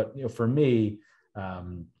hard. But for me,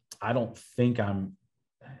 I don't think I'm,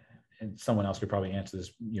 and someone else could probably answer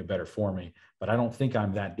this better for me, but I don't think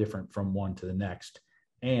I'm that different from one to the next.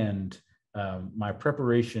 And my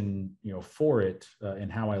preparation for it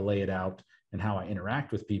and how I lay it out and how I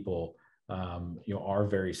interact with people are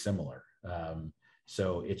very similar.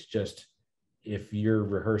 So it's just, if you're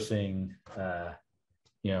rehearsing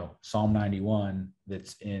Psalm 91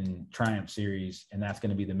 that's in Triumph series, and that's going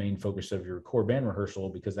to be the main focus of your corps band rehearsal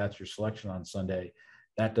because that's your selection on Sunday,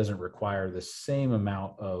 that doesn't require the same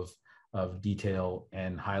amount of detail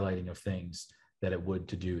and highlighting of things that it would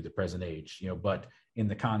to do the present age. But in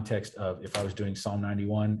the context of, if I was doing Psalm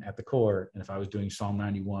 91 at the corps and if I was doing Psalm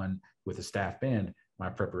 91 with a staff band, my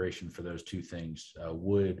preparation for those two things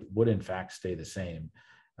would in fact stay the same.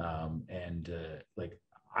 I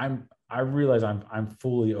realize I'm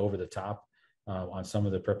fully over the top on some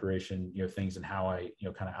of the preparation, things and how I,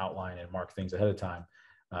 kind of outline and mark things ahead of time.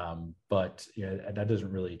 But that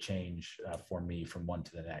doesn't really change for me from one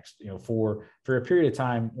to the next. For a period of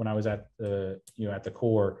time when I was at the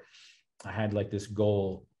corps, I had like this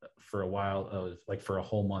goal for a while of like for a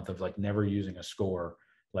whole month of like never using a score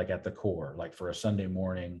like at the corps, like for a Sunday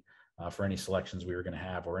morning, for any selections we were going to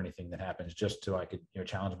have or anything that happens, just so I could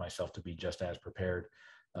challenge myself to be just as prepared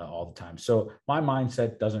all the time. So my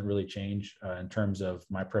mindset doesn't really change in terms of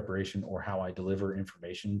my preparation or how I deliver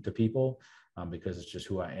information to people, because it's just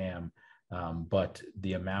who I am. But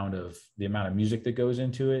the amount of music that goes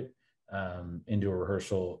into it, into a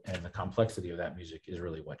rehearsal, and the complexity of that music is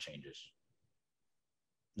really what changes.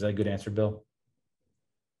 Is that a good answer, Bill?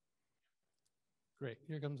 Great.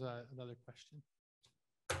 Here comes another question.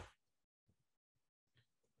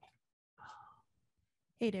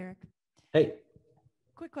 Hey, Derek. Hey.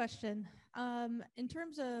 Quick question. In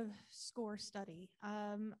terms of score study,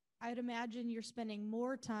 I'd imagine you're spending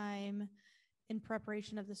more time in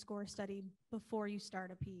preparation of the score study before you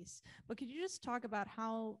start a piece. But could you just talk about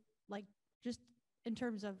how, like, just in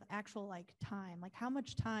terms of actual like time, like how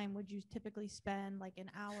much time would you typically spend like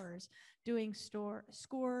in hours doing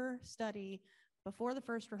score study before the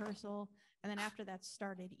first rehearsal, and then after that's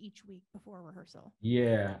started each week before rehearsal?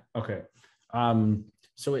 Yeah. Okay.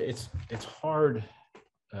 So it's hard.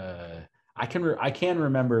 I can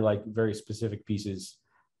remember like very specific pieces,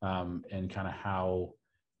 and kind of how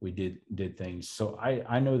we did things. So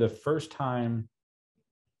I know the first time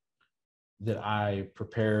that I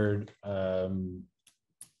prepared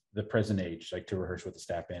the present age, like to rehearse with the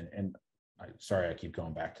staff band, and sorry I keep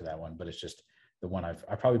going back to that one, but it's just the one I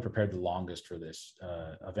probably prepared the longest for this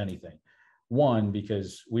of anything. One,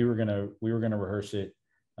 because we were gonna rehearse it,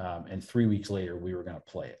 and 3 weeks later we were gonna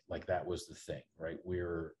play it. Like that was the thing, right?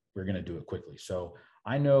 We're gonna do it quickly. So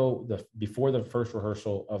I know before the first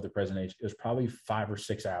rehearsal of the present age, it was probably 5 or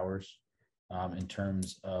 6 hours in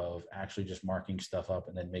terms of actually just marking stuff up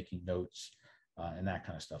and then making notes and that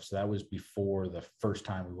kind of stuff. So that was before the first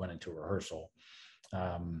time we went into rehearsal.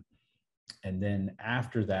 And then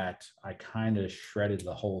after that, I kind of shredded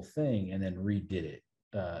the whole thing and then redid it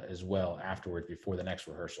as well afterwards before the next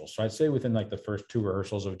rehearsal. So I'd say within like the first 2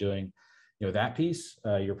 rehearsals of doing, that piece,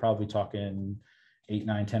 you're probably talking 8,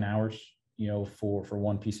 9, 10 hours, for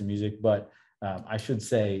one piece of music. But I should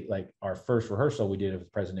say, like, our first rehearsal we did of the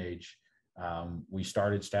present age, we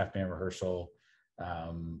started staff band rehearsal.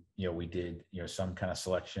 We did, some kind of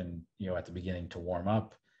selection, at the beginning to warm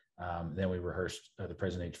up. Then we rehearsed the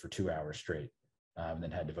present age for 2 hours straight, then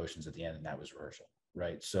had devotions at the end, and that was rehearsal,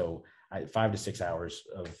 right? So 5 to 6 hours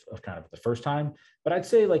of kind of the first time. But I'd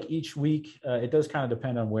say like each week, it does kind of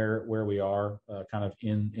depend on where we are kind of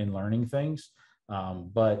in learning things.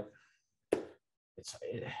 But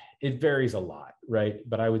it varies a lot, right?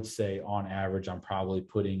 But I would say on average, I'm probably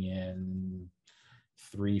putting in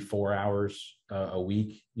 3-4 hours a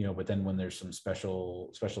week, but then when there's some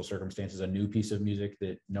special circumstances, a new piece of music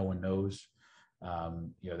that no one knows,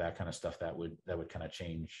 that kind of stuff, that would kind of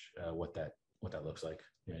change what that looks like.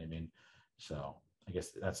 You know what I mean? So I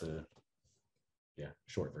guess that's a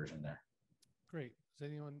short version there. Great. Does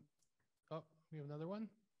anyone? Oh, we have another one.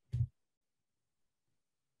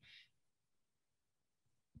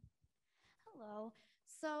 Hello.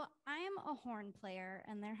 So I'm a horn player,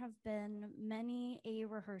 and there have been many a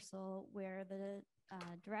rehearsal where the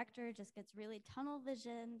director just gets really tunnel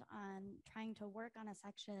visioned on trying to work on a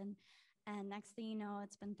section. And next thing you know,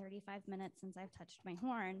 it's been 35 minutes since I've touched my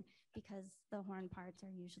horn, because the horn parts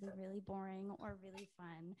are usually really boring or really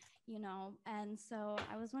fun, And so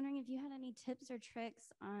I was wondering if you had any tips or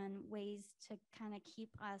tricks on ways to kind of keep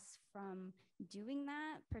us from doing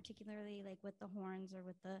that, particularly like with the horns or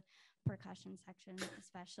with the percussion section,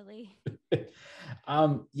 especially.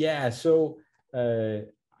 So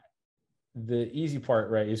the easy part,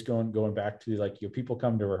 right, is going back to like, people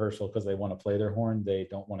come to rehearsal because they want to play their horn. They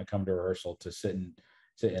don't want to come to rehearsal to sit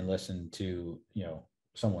and listen to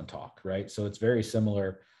someone talk, right? So it's very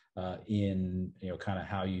similar in kind of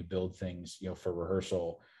how you build things for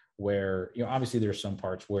rehearsal, where obviously there's some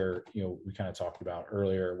parts where we kind of talked about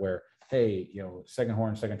earlier where, hey, second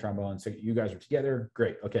horn, second trombone, you guys are together,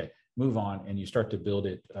 great, okay, move on, and you start to build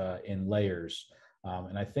it in layers.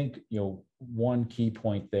 And I think, one key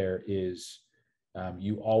point there is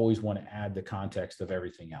you always want to add the context of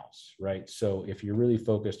everything else, right? So if you're really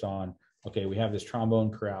focused on, okay, we have this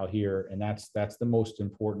trombone chorale here, and that's the most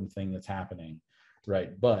important thing that's happening,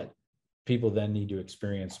 right? But people then need to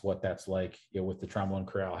experience what that's like, with the trombone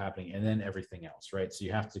chorale happening, and then everything else, right? So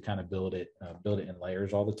you have to kind of build it in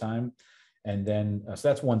layers all the time. And then, so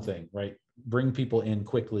that's one thing, right? Bring people in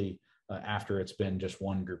quickly after it's been just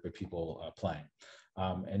one group of people playing.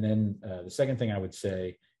 And then the second thing I would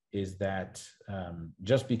say is that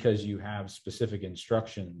just because you have specific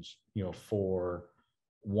instructions, for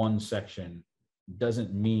one section,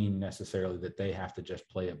 doesn't mean necessarily that they have to just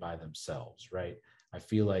play it by themselves, right? I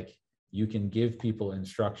feel like you can give people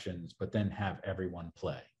instructions, but then have everyone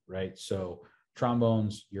play, right? So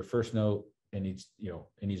trombones, your first note, it needs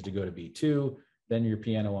to go to beat 2, then your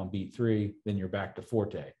piano on beat 3, then you're back to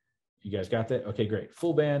forte. You guys got that? Okay, great.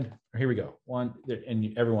 Full band. Here we go. One,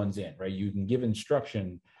 and everyone's in, right? You can give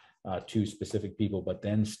instruction to specific people, but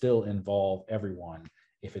then still involve everyone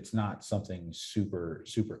if it's not something super,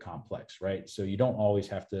 super complex, right? So you don't always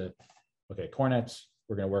have to, okay, cornets,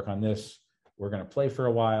 we're going to work on this. We're going to play for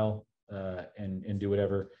a while and do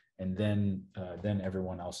whatever. And then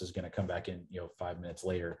everyone else is going to come back in, 5 minutes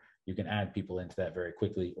later. You can add people into that very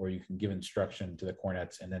quickly, or you can give instruction to the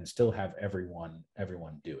cornets and then still have everyone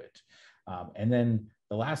do it. And then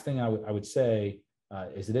the last thing I would say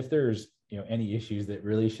is that if there's any issues that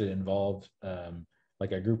really should involve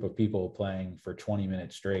like a group of people playing for 20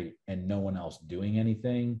 minutes straight and no one else doing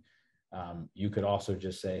anything, you could also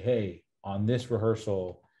just say, hey, on this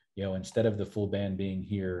rehearsal, instead of the full band being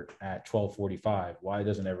here at 12:45, why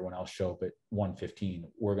doesn't everyone else show up at 1:15?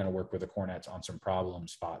 We're going to work with the cornets on some problem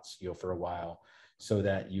spots, for a while, so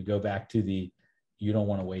that you go back to you don't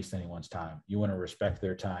want to waste anyone's time. You want to respect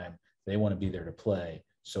their time. They want to be there to play.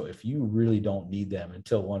 So if you really don't need them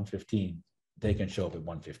until 1:15, they can show up at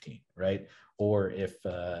 1:15, right? Or if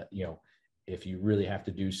you really have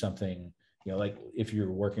to do something, like if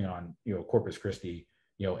you're working on, Corpus Christi,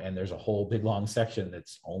 and there's a whole big long section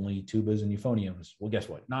that's only tubas and euphoniums. Well, guess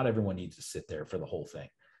what? Not everyone needs to sit there for the whole thing.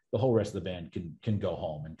 The whole rest of the band can go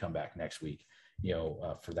home and come back next week,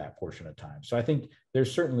 for that portion of time. So I think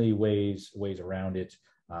there's certainly ways around it.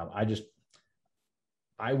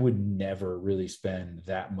 I would never really spend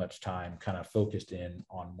that much time kind of focused in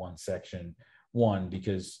on one section. One,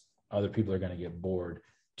 because other people are going to get bored.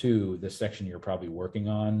 Two, the section you're probably working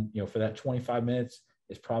on, for that 25 minutes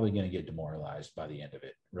is probably going to get demoralized by the end of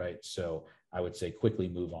it, right? So I would say quickly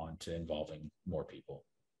move on to involving more people.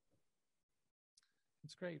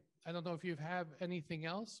 That's great. I don't know if you have anything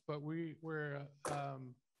else, but we're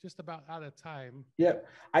just about out of time. Yeah,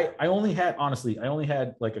 I only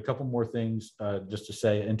had like a couple more things just to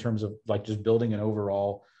say in terms of like just building an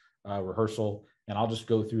overall rehearsal, and I'll just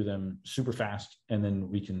go through them super fast, and then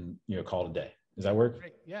we can call it a day. Does that work?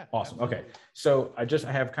 Great. Yeah. Awesome. Absolutely. Okay. So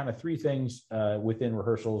I have kind of three things within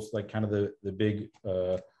rehearsals, like kind of the big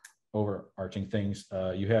overarching things.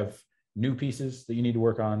 You have new pieces that you need to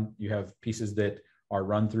work on. You have pieces that are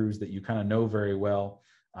run throughs that you kind of know very well.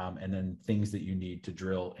 And then things that you need to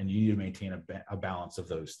drill, and you need to maintain a balance of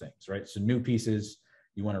those things, right? So new pieces,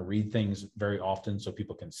 you want to read things very often so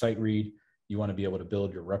people can sight read. You want to be able to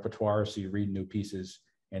build your repertoire, so you read new pieces,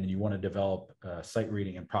 and you want to develop sight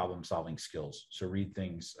reading and problem solving skills. So read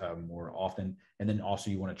things more often. And then also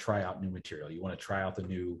you want to try out new material. You want to try out the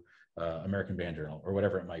new American Band Journal or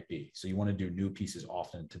whatever it might be. So you want to do new pieces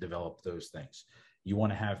often to develop those things. You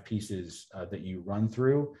want to have pieces that you run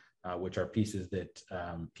through, which are pieces that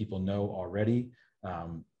people know already.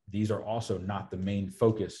 These are also not the main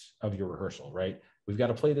focus of your rehearsal, right? We've got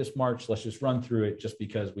to play this march. Let's just run through it just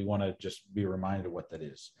because we want to just be reminded of what that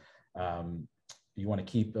is. You want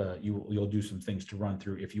to keep, you'll do some things to run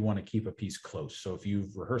through if you want to keep a piece close. So if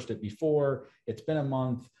you've rehearsed it before, it's been a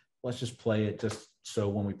month, let's just play it just so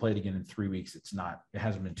when we play it again in 3 weeks, it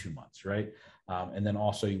hasn't been 2 months, right? And then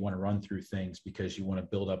also you want to run through things because you want to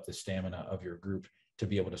build up the stamina of your group to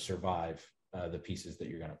be able to survive the pieces that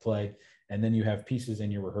you're going to play. And then you have pieces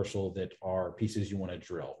in your rehearsal that are pieces you want to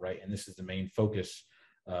drill, right? And this is the main focus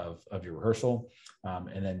of your rehearsal.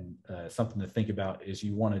 And then something to think about is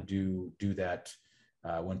you want to do that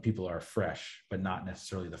when people are fresh, but not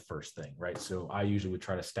necessarily the first thing, right? So I usually would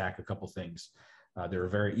try to stack a couple things that are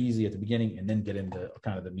very easy at the beginning and then get into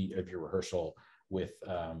kind of the meat of your rehearsal with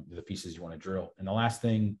the pieces you want to drill. And the last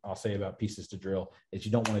thing I'll say about pieces to drill is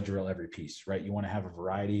you don't want to drill every piece, right? You want to have a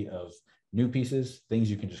variety of new pieces, things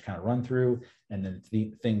you can just kind of run through, and then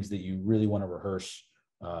things that you really want to rehearse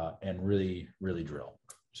and really, really drill.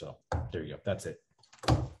 So there you go. That's it.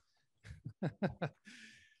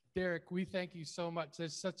 Derek, we thank you so much.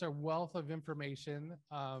 There's such a wealth of information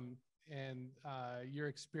and your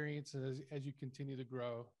experiences as you continue to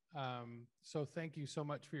grow. So thank you so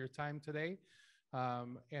much for your time today.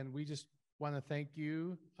 And we just want to thank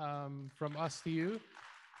you from us to you.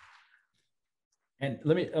 And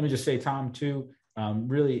let me just say, Tom, too,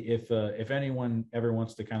 really, if anyone ever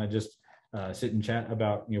wants to kind of just sit and chat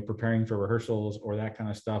about, preparing for rehearsals or that kind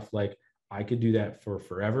of stuff, like I could do that for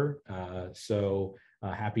forever. So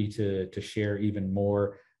happy to share even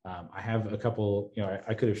more. I have a couple,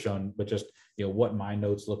 I could have shown, but just, what my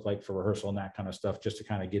notes look like for rehearsal and that kind of stuff, just to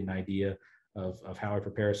kind of get an idea of how I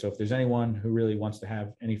prepare. So if there's anyone who really wants to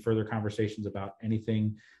have any further conversations about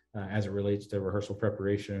anything as it relates to rehearsal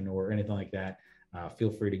preparation or anything like that,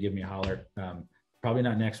 feel free to give me a holler. Probably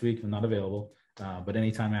not next week, I'm not available, but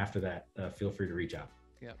anytime after that, feel free to reach out.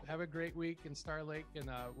 Yeah. Have a great week in Star Lake, and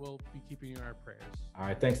we'll be keeping you in our prayers. All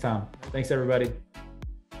right. Thanks, Tom. Thanks, everybody.